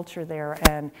the culture there,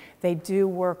 and they do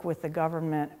work with the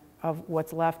government of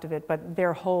what's left of it, but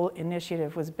their whole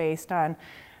initiative was based on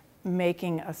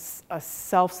making a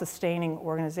self-sustaining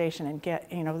organization and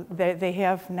you know, they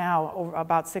have now over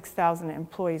about 6,000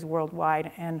 employees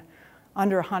worldwide, and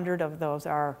under 100 of those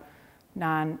are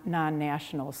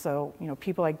non-national. So, you know,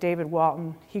 people like David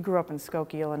Walton, he grew up in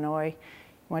Skokie, Illinois,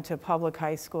 went to public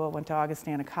high school, went to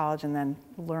Augustana College, and then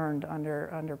learned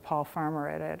under Paul Farmer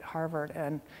at Harvard.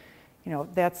 And, you know,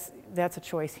 that's a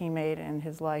choice he made in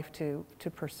his life to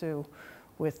pursue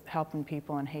with helping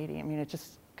people in Haiti. I mean, it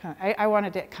just kind of, I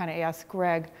wanted to kind of ask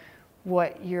Greg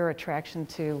what your attraction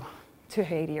to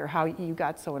Haiti, or how you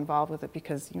got so involved with it,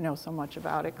 because you know so much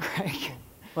about it, Greg.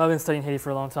 Well, I've been studying Haiti for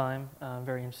a long time,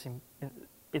 very interesting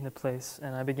in the place,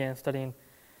 and I began studying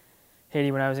Haiti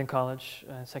when I was in college,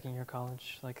 second year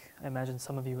college, like I imagine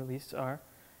some of you at least are,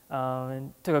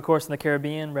 and took a course in the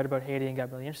Caribbean, read about Haiti, and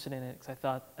got really interested in it, because I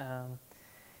thought,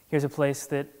 here's a place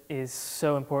that is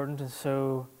so important, and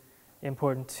so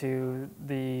important to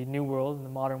the new world and the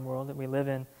modern world that we live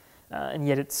in, and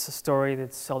yet it's a story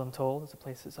that's seldom told. It's a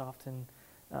place that's often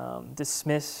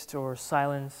dismissed or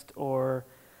silenced or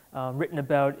written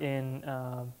about in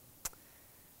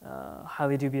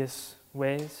highly dubious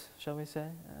ways, shall we say.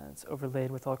 It's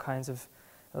overlaid with all kinds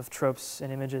of tropes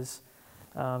and images,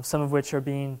 some of which are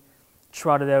being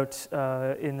trotted out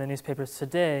in the newspapers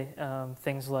today.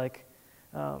 Things like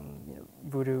you know,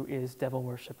 voodoo is devil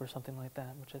worship or something like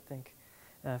that, which I think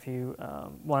if you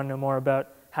want to know more about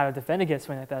how to defend against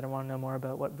something like that, and want to know more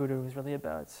about what voodoo is really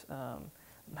about, I'm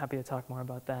happy to talk more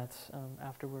about that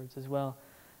afterwards as well.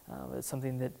 It's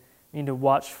something that you need to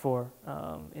watch for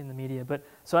in the media. But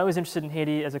so I was interested in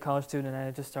Haiti as a college student, and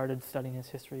I just started studying its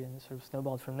history, and it sort of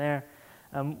snowballed from there.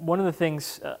 One of the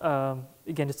things,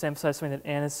 again, just to emphasize something that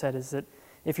Anne has said, is that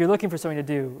if you're looking for something to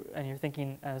do, and you're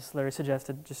thinking, as Larry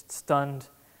suggested, just stunned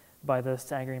by the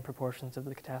staggering proportions of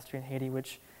the catastrophe in Haiti,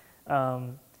 which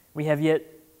we have yet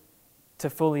to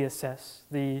fully assess.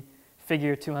 The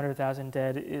figure 200,000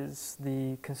 dead is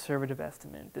the conservative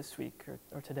estimate this week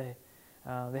or today.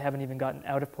 They haven't even gotten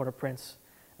out of Port-au-Prince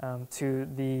to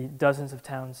the dozens of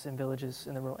towns and villages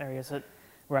in the rural areas that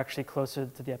were actually closer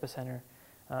to the epicenter.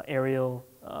 Aerial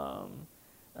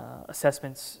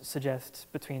assessments suggest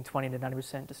between 20 to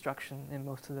 90% destruction in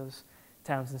most of those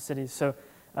towns and cities. So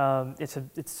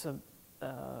it's a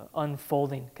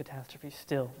unfolding catastrophe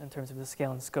still in terms of the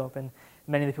scale and scope, and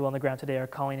many of the people on the ground today are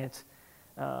calling it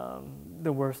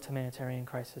the worst humanitarian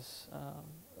crisis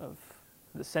of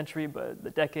the century, but the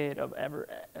decade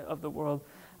of the world.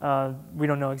 We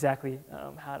don't know exactly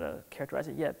how to characterize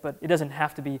it yet, but it doesn't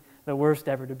have to be the worst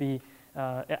ever to be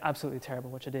absolutely terrible,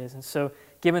 which it is. And so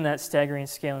given that staggering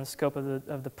scale and scope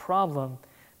of the problem,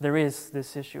 there is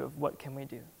this issue of what can we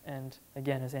do? And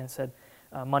again, as Anne said,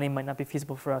 money might not be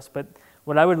feasible for us, but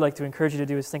what I would like to encourage you to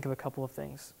do is think of a couple of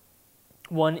things.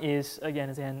 One is, again,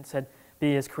 as Anne said,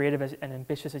 be as creative and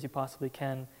ambitious as you possibly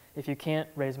can. If you can't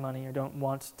raise money, or don't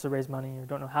want to raise money, or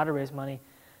don't know how to raise money,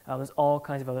 There's all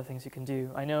kinds of other things you can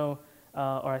do. I know,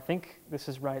 or I think this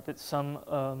is right, that some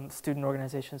student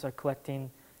organizations are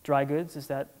collecting dry goods. There's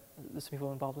some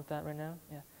people involved with that right now?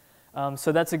 Yeah.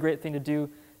 So that's a great thing to do.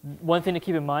 One thing to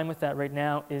keep in mind with that right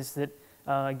now is that,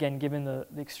 again, given the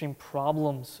extreme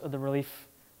problems of the relief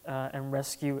and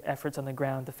rescue efforts on the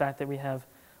ground, the fact that we have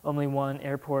only one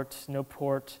airport, no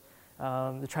port,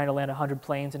 they're trying to land 100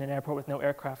 planes in an airport with no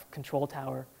aircraft control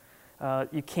tower.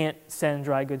 You can't send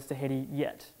dry goods to Haiti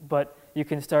yet, but you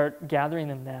can start gathering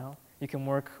them now. You can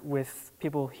work with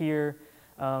people here.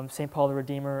 St. Paul the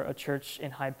Redeemer, a church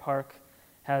in Hyde Park,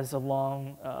 has a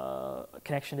long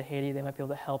connection to Haiti. They might be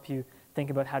able to help you think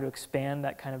about how to expand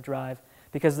that kind of drive,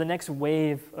 because the next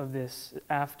wave of this,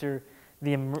 after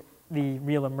the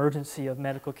real emergency of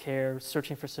medical care,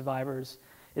 searching for survivors,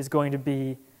 is going to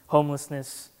be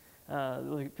homelessness.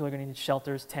 People are going to need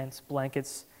shelters, tents,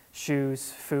 blankets,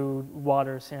 shoes, food,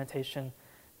 water, sanitation,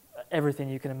 everything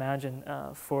you can imagine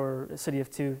for a city of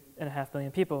 2.5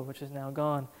 million people, which is now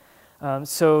gone.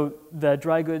 So the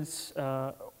dry goods,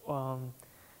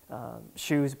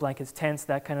 shoes, blankets, tents,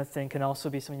 that kind of thing can also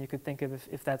be something you could think of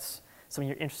if that's something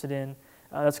you're interested in.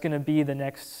 That's going to be the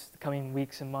next coming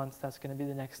weeks and months. That's going to be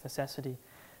the next necessity.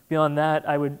 Beyond that,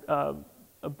 I would,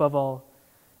 above all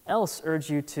else, urge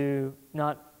you to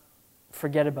not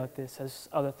forget about this as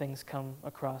other things come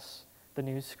across the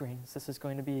news screens. This is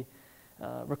going to be,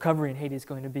 recovery in Haiti is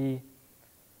going to be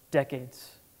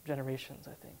decades, generations,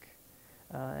 I think.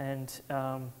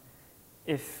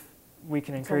 If we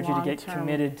can encourage you to get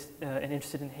committed and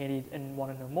interested in Haiti and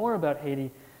want to know more about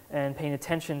Haiti and paying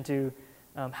attention to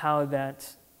how that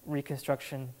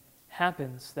reconstruction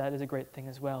happens, that is a great thing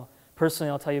as well. Personally,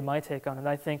 I'll tell you my take on it.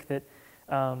 I think that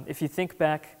if you think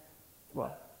back,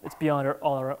 well, it's beyond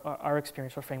our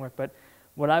experience or framework, but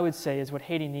what I would say is what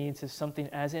Haiti needs is something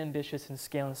as ambitious in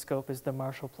scale and scope as the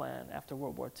Marshall Plan after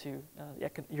World War II,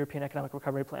 the European Economic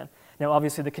Recovery Plan. Now,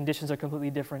 obviously, the conditions are completely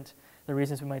different. The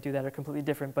reasons we might do that are completely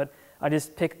different, but I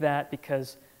just picked that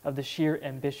because of the sheer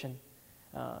ambition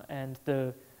and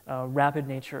the rapid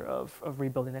nature of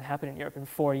rebuilding that happened in Europe. In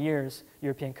 4 years,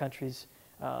 European countries,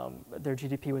 their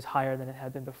GDP was higher than it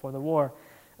had been before the war.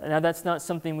 Now, that's not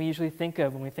something we usually think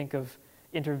of when we think of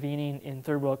intervening in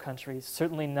third world countries.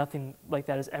 Certainly nothing like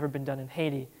that has ever been done in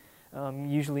Haiti.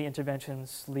 Usually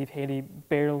interventions leave Haiti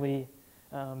barely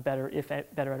better, if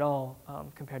better at all,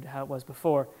 compared to how it was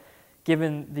before.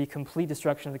 Given the complete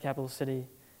destruction of the capital city,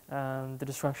 the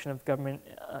destruction of government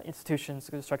institutions,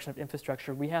 the destruction of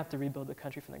infrastructure, we have to rebuild the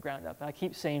country from the ground up. And I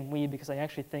keep saying we because I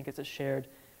actually think it's a shared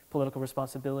political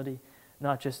responsibility,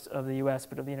 not just of the US,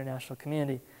 but of the international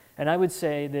community. And I would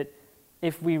say that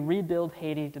if we rebuild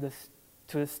Haiti to the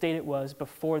state it was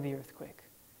before the earthquake,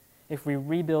 if we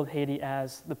rebuild Haiti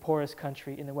as the poorest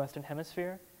country in the Western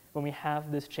Hemisphere, when we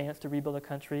have this chance to rebuild a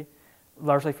country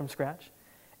largely from scratch,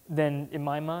 then in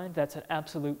my mind, that's an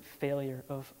absolute failure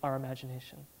of our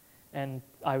imagination. And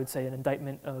I would say an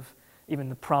indictment of even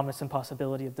the promise and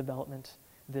possibility of development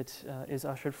that is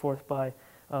ushered forth by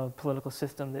a political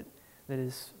system that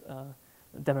is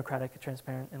democratic,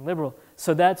 transparent, and liberal.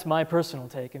 So that's my personal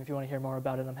take, and if you want to hear more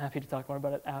about it, I'm happy to talk more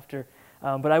about it after.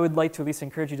 But I would like to at least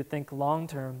encourage you to think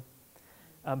long-term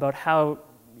about how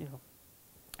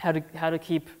to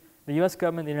keep the U.S.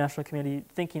 government, the international community,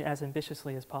 thinking as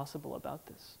ambitiously as possible about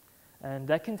this. And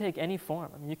that can take any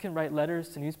form. I mean, you can write letters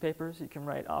to newspapers, you can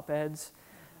write op-eds,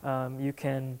 you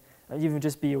can even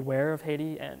just be aware of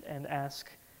Haiti and ask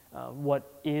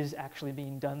what is actually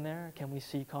being done there. Can we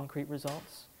see concrete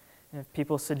results? And if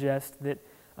people suggest that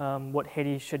what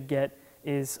Haiti should get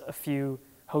is a few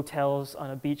hotels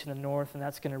on a beach in the north and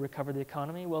that's going to recover the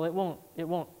economy, well, it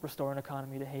won't restore an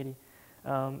economy to Haiti.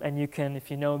 And you can,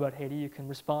 if you know about Haiti, you can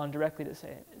respond directly to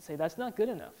say that's not good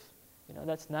enough. You know,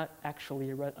 that's not actually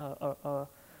a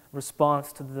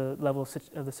response to the level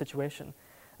of the situation.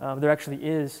 There actually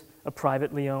is a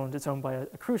privately owned, it's owned by a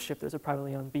cruise ship. There's a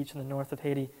privately owned beach in the north of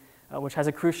Haiti, which has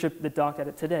a cruise ship that docked at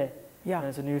it today. Yeah, and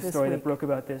there's a news story that broke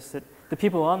about this, that the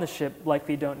people on the ship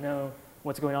likely don't know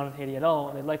what's going on in Haiti at all,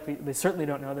 and they certainly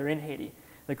don't know they're in Haiti.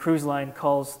 The cruise line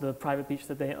calls the private beach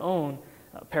that they own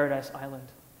Paradise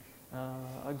Island.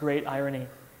 A great irony,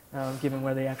 given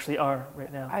where they actually are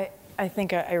right now. I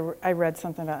think I read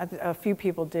something about a few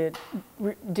people did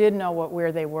know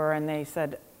where they were, and they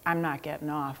said, I'm not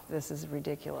getting off, this is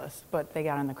ridiculous, but they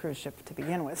got on the cruise ship to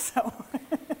begin with, so.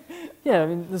 Yeah, I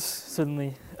mean, this is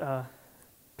certainly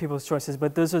people's choices,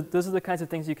 but those are the kinds of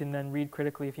things you can then read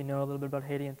critically if you know a little bit about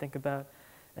Haiti and think about,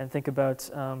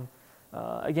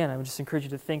 again, I would just encourage you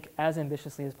to think as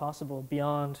ambitiously as possible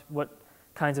beyond what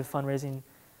kinds of fundraising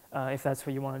if that's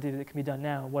what you want to do that can be done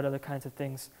now? What other kinds of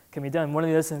things can be done? One of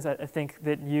the other things I think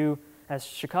that you, as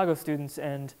Chicago students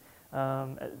and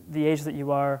the age that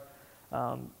you are,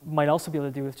 might also be able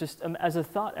to do is just as a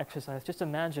thought exercise, just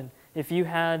imagine if you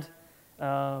had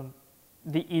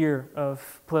the ear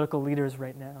of political leaders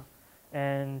right now,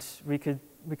 and we could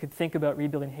think about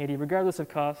rebuilding Haiti regardless of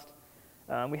cost.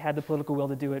 We had the political will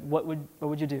to do it. What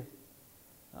would you do?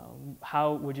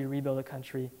 How would you rebuild a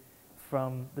country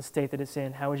from the state that it's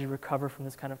in? How would you recover from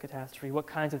this kind of catastrophe? What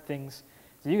kinds of things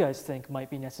do you guys think might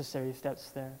be necessary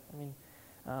steps there? I mean,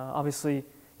 obviously,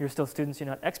 you're still students, you're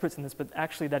not experts in this, but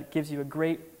actually that gives you a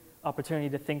great opportunity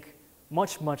to think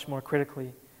much, much more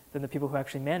critically than the people who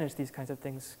actually manage these kinds of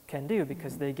things can do,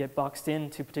 because they get boxed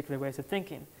into particular ways of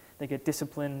thinking. They get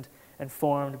disciplined and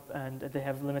formed, and they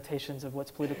have limitations of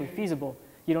what's politically feasible.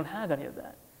 You don't have any of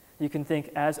that. You can think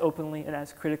as openly and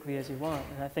as critically as you want,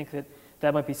 and I think that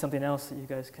that might be something else that you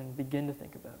guys can begin to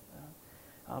think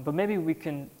about. But maybe we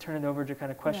can turn it over to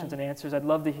kind of questions and answers. I'd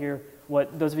love to hear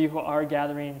what those of you who are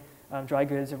gathering dry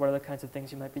goods or what other kinds of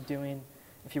things you might be doing.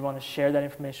 If you want to share that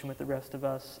information with the rest of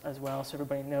us as well, so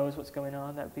everybody knows what's going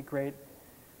on, that would be great.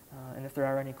 And if there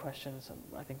are any questions,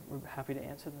 I think we're happy to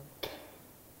answer them.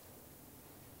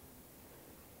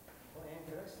 Well, Ann,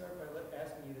 could I start by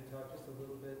asking you to talk just a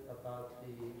little bit about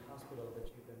the hospital that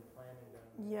you've been planning down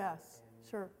there? Yes,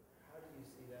 sure. How do you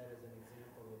see that as an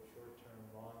example of short-term,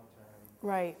 long-term?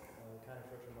 Right. Kind of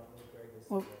short-term, long-term, Greg was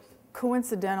Well, suggesting.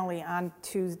 coincidentally, on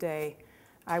Tuesday,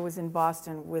 I was in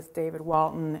Boston with David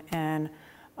Walton and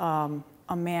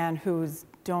a man who's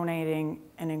donating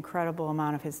an incredible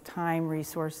amount of his time,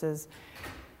 resources,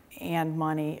 and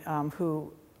money,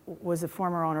 who was a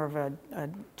former owner of a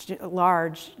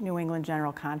large New England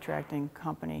general contracting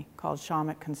company called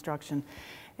Shawmut Construction.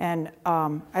 And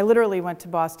I literally went to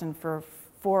Boston for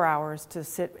 4 hours to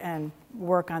sit and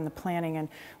work on the planning, and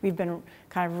we've been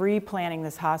kind of replanning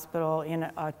this hospital in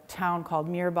a town called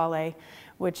Mirebalais,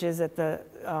 which is at the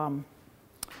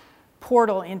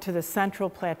portal into the Central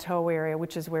Plateau area,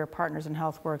 which is where Partners in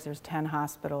Health works. There's 10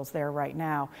 hospitals there right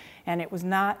now, and it was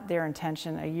not their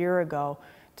intention a year ago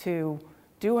to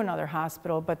do another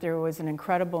hospital, but there was an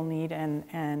incredible need,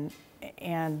 and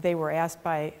they were asked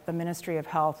by the Ministry of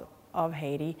Health of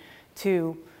Haiti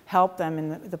to help them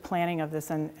in the planning of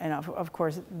this, and of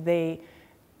course they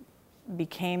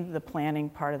became the planning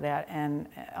part of that, and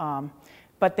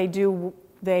but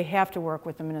they have to work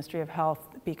with the Ministry of Health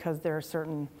because there are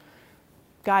certain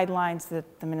guidelines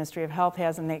that the Ministry of Health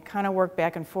has, and they kind of work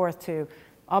back and forth to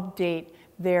update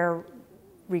their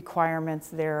requirements,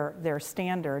 their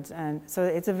standards, and so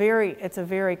it's a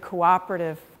very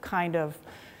cooperative kind of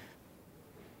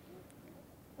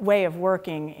way of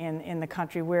working in the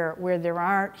country where there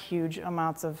aren't huge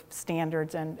amounts of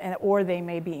standards or they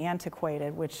may be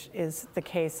antiquated, which is the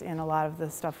case in a lot of the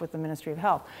stuff with the Ministry of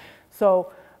Health.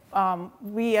 So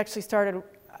we actually started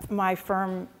my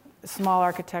firm, a small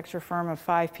architecture firm of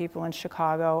 5 people in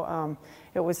Chicago.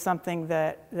 It was something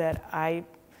that I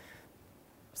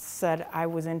said I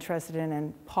was interested in,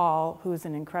 and Paul, who's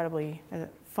an incredibly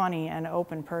funny and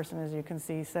open person, as you can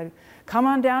see, said, come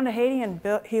on down to Haiti and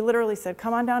build. He literally said,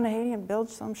 come on down to Haiti and build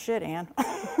some shit, Ann.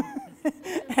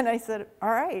 And I said, all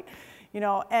right.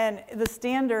 And the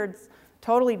standards,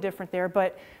 totally different there,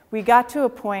 but we got to a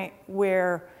point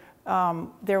where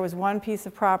there was one piece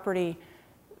of property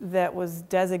that was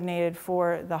designated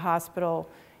for the hospital.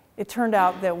 It turned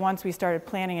out that once we started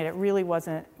planning it, it really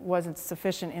wasn't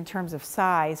sufficient in terms of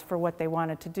size for what they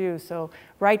wanted to do. So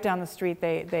right down the street,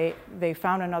 they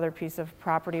found another piece of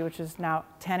property, which is now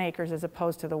 10 acres as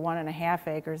opposed to the 1.5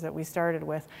 acres that we started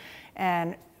with.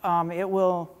 And it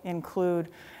will include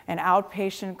an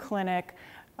outpatient clinic,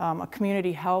 a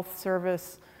community health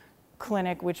service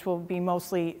clinic, which will be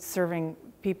mostly serving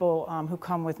people who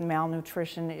come with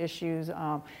malnutrition issues,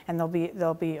 and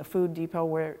there'll be a food depot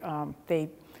where they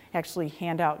actually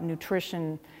hand out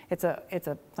nutrition. It's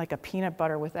like a peanut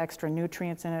butter with extra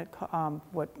nutrients in it.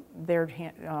 What they're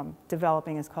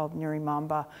developing is called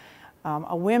Nurimamba.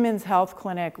 A women's health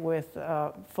clinic with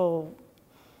full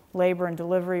labor and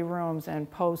delivery rooms and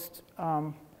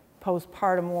postpartum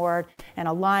ward, and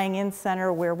a lying-in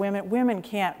center where women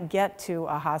can't get to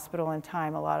a hospital in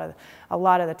time a lot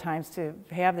of the times to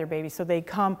have their babies. So they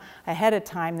come ahead of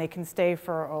time. They can stay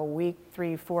for a week,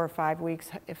 3, 4, 5 weeks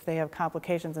if they have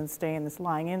complications and stay in this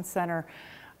lying-in center.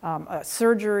 A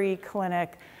surgery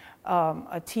clinic,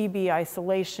 a TB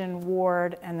isolation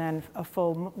ward, and then a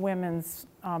full women's,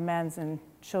 men's, and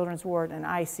children's ward, and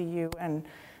ICU, and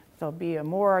there'll be a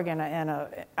morgue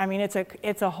I mean,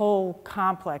 it's a whole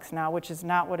complex now, which is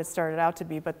not what it started out to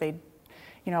be, but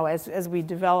you know, as we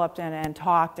developed and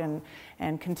talked and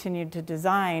continued to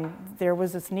design, there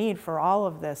was this need for all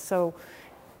of this. So,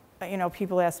 you know,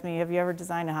 people ask me, have you ever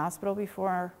designed a hospital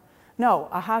before? No,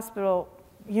 a hospital,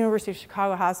 University of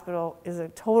Chicago Hospital is a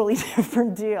totally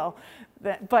different deal.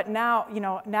 But now, you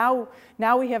know,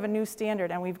 now we have a new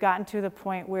standard, and we've gotten to the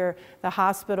point where the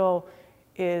hospital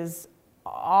is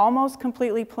almost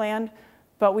completely planned,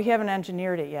 but we haven't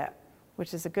engineered it yet,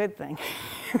 which is a good thing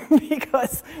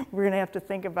because we're going to have to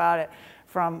think about it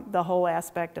from the whole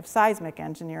aspect of seismic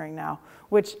engineering now,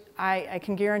 which I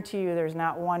can guarantee you there's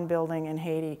not one building in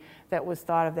Haiti that was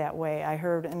thought of that way. I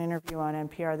heard an interview on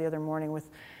NPR the other morning with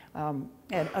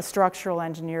a structural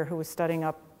engineer who was studying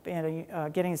up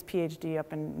and getting his PhD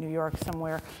up in New York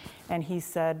somewhere, and he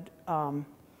said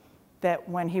that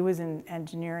when he was in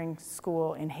engineering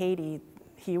school in Haiti,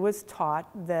 he was taught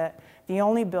that the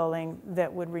only building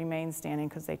that would remain standing,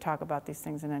 because they talk about these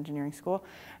things in engineering school,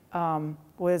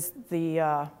 was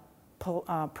the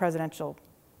presidential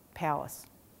palace.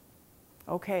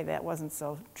 Okay, that wasn't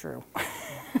so true.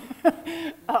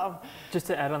 Just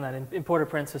to add on that, in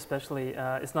Port-au-Prince especially,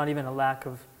 it's not even a lack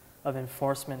of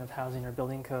enforcement of housing or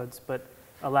building codes, but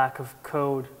a lack of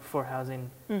code for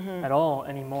housing at all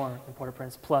anymore in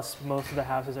Port-au-Prince. Plus, most of the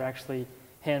houses are actually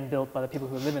hand-built by the people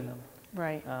who live in them.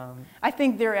 Right. I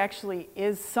think there actually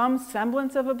is some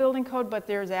semblance of a building code, but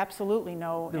there's absolutely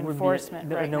no enforcement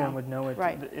right now. No one would know it.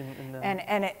 Right.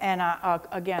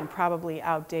 Again, probably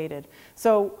outdated.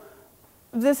 So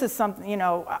this is something, you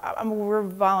know, we're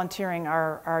volunteering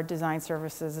our design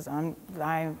services. I'm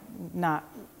not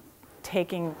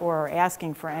taking or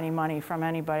asking for any money from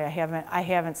anybody. I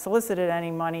haven't solicited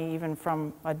any money even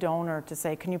from a donor to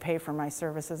say, can you pay for my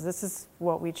services? This is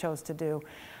what we chose to do.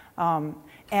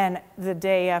 And the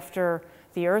day after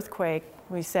the earthquake,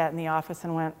 we sat in the office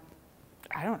and went,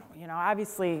 I don't know, you know,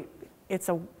 obviously it's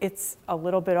a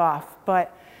little bit off,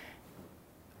 but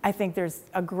I think there's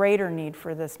a greater need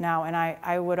for this now. And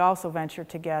I would also venture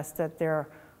to guess that there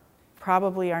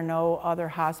probably are no other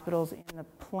hospitals in the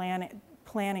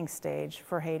planning stage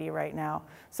for Haiti right now.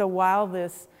 So while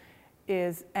this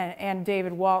is, and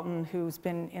David Walton, who's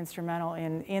been instrumental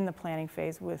in the planning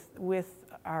phase with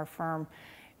our firm,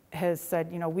 has said,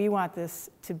 you know, we want this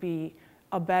to be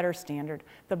a better standard,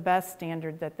 the best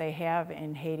standard that they have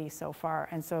in Haiti so far.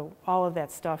 And so all of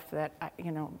that stuff that,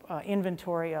 you know,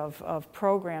 inventory of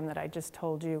program that I just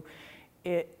told you,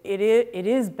 it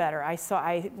is better.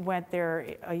 I went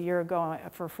there a year ago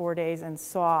for 4 days and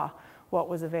saw what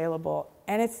was available,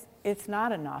 and it's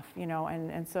not enough, you know,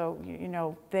 and so, you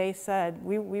know, they said,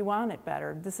 we want it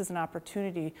better. This is an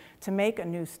opportunity to make a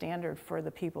new standard for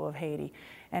the people of Haiti.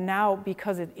 And now,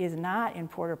 because it is not in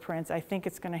Port-au-Prince, I think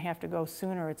it's going to have to go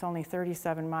sooner. It's only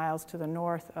 37 miles to the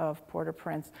north of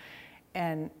Port-au-Prince,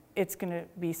 and it's going to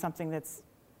be something that's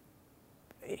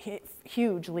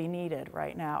hugely needed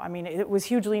right now. I mean, it was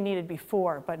hugely needed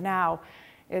before, but now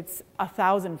it's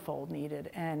 1,000-fold needed,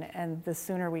 and the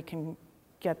sooner we can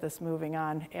get this moving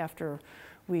on after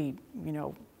we, you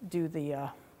know, do the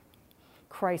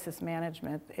crisis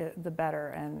management, the better,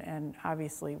 and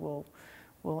obviously we'll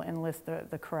enlist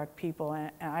the correct people.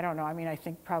 And I don't know, I mean, I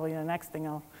think probably the next thing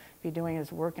I'll be doing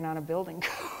is working on a building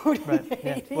code. Right,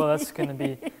 yeah, well, that's going to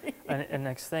be a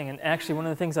next thing. And actually, one of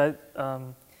the things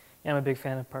I'm a big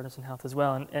fan of Partners in Health as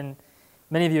well, and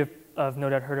many of you have no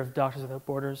doubt heard of Doctors Without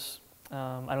Borders.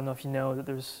 I don't know if you know that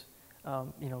there's,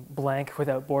 you know, blank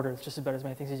without borders, just about as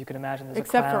many things as you can imagine. There's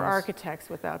Except for Architects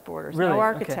Without Borders. Really? No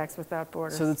Architects Okay. Without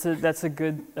Borders. So that's a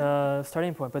good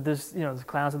starting point. But there's, you know, there's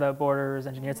Clowns Without Borders,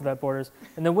 Engineers Without Borders,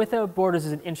 and the Without Borders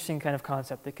is an interesting kind of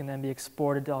concept that can then be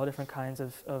exported to all different kinds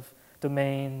of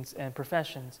domains and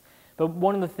professions. But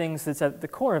one of the things that's at the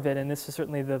core of it, and this is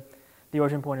certainly the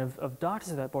origin point of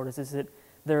Doctors Without Borders, is that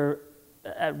they're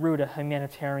at root a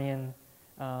humanitarian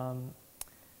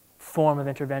form of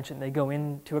intervention. They go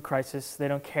into a crisis, they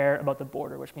don't care about the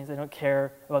border, which means they don't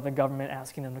care about the government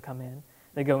asking them to come in.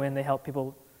 They go in, they help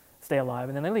people stay alive,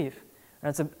 and then they leave.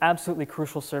 And it's an absolutely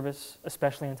crucial service,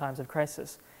 especially in times of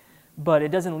crisis. But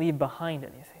it doesn't leave behind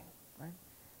anything, right?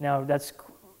 Now, this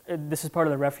is part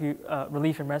of the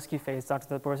relief and rescue phase. Doctors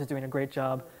Without Borders is doing a great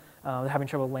job. They're having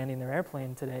trouble landing their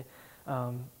airplane today.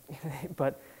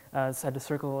 But it's had to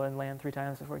circle and land 3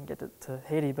 times before we can get to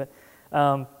Haiti.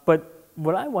 But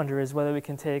what I wonder is whether we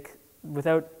can take,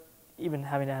 without even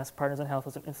having to ask Partners in Health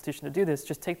as an institution to do this,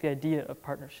 just take the idea of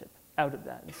partnership out of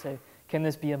that and say, can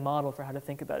this be a model for how to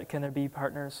think about it? Can there be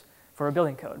partners for a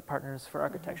building code, partners for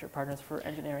architecture, partners for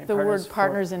engineering? The word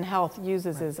Partners in Health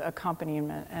uses as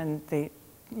accompaniment, and they,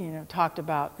 you know, talked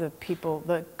about the people,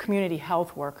 the community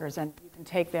health workers, and can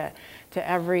take that to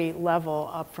every level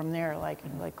up from there,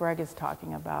 like Greg is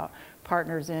talking about,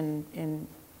 partners in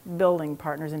building,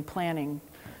 partners in planning,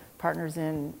 partners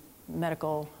in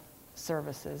medical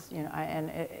services, you know, and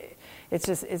it's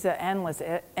an endless,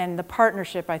 and the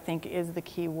partnership, I think, is the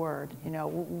key word. You know,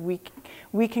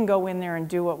 we can go in there and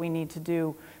do what we need to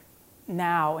do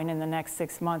now and in the next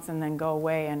 6 months and then go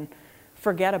away and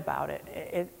forget about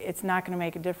it. It's not going to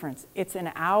make a difference. It's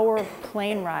an hour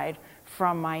plane ride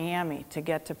from Miami to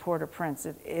get to Port-au-Prince.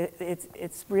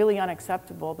 It's really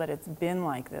unacceptable that it's been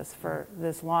like this for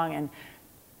this long, and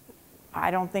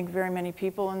I don't think very many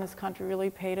people in this country really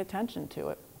paid attention to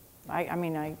it. I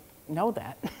mean, I know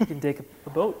that. You can take a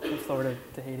boat from Florida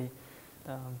to Haiti.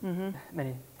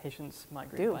 Many Haitians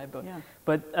migrate by boat. Yeah.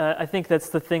 But I think that's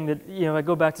the thing that, you know, I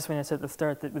go back to something I said at the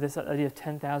start, that with this idea of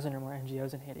 10,000 or more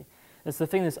NGOs in Haiti. It's the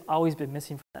thing that's always been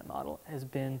missing from that model has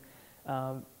been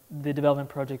the development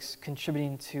projects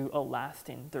contributing to a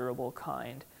lasting, durable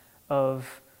kind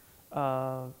of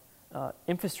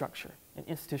infrastructure and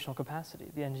institutional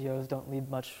capacity. The NGOs don't leave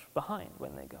much behind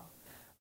when they go.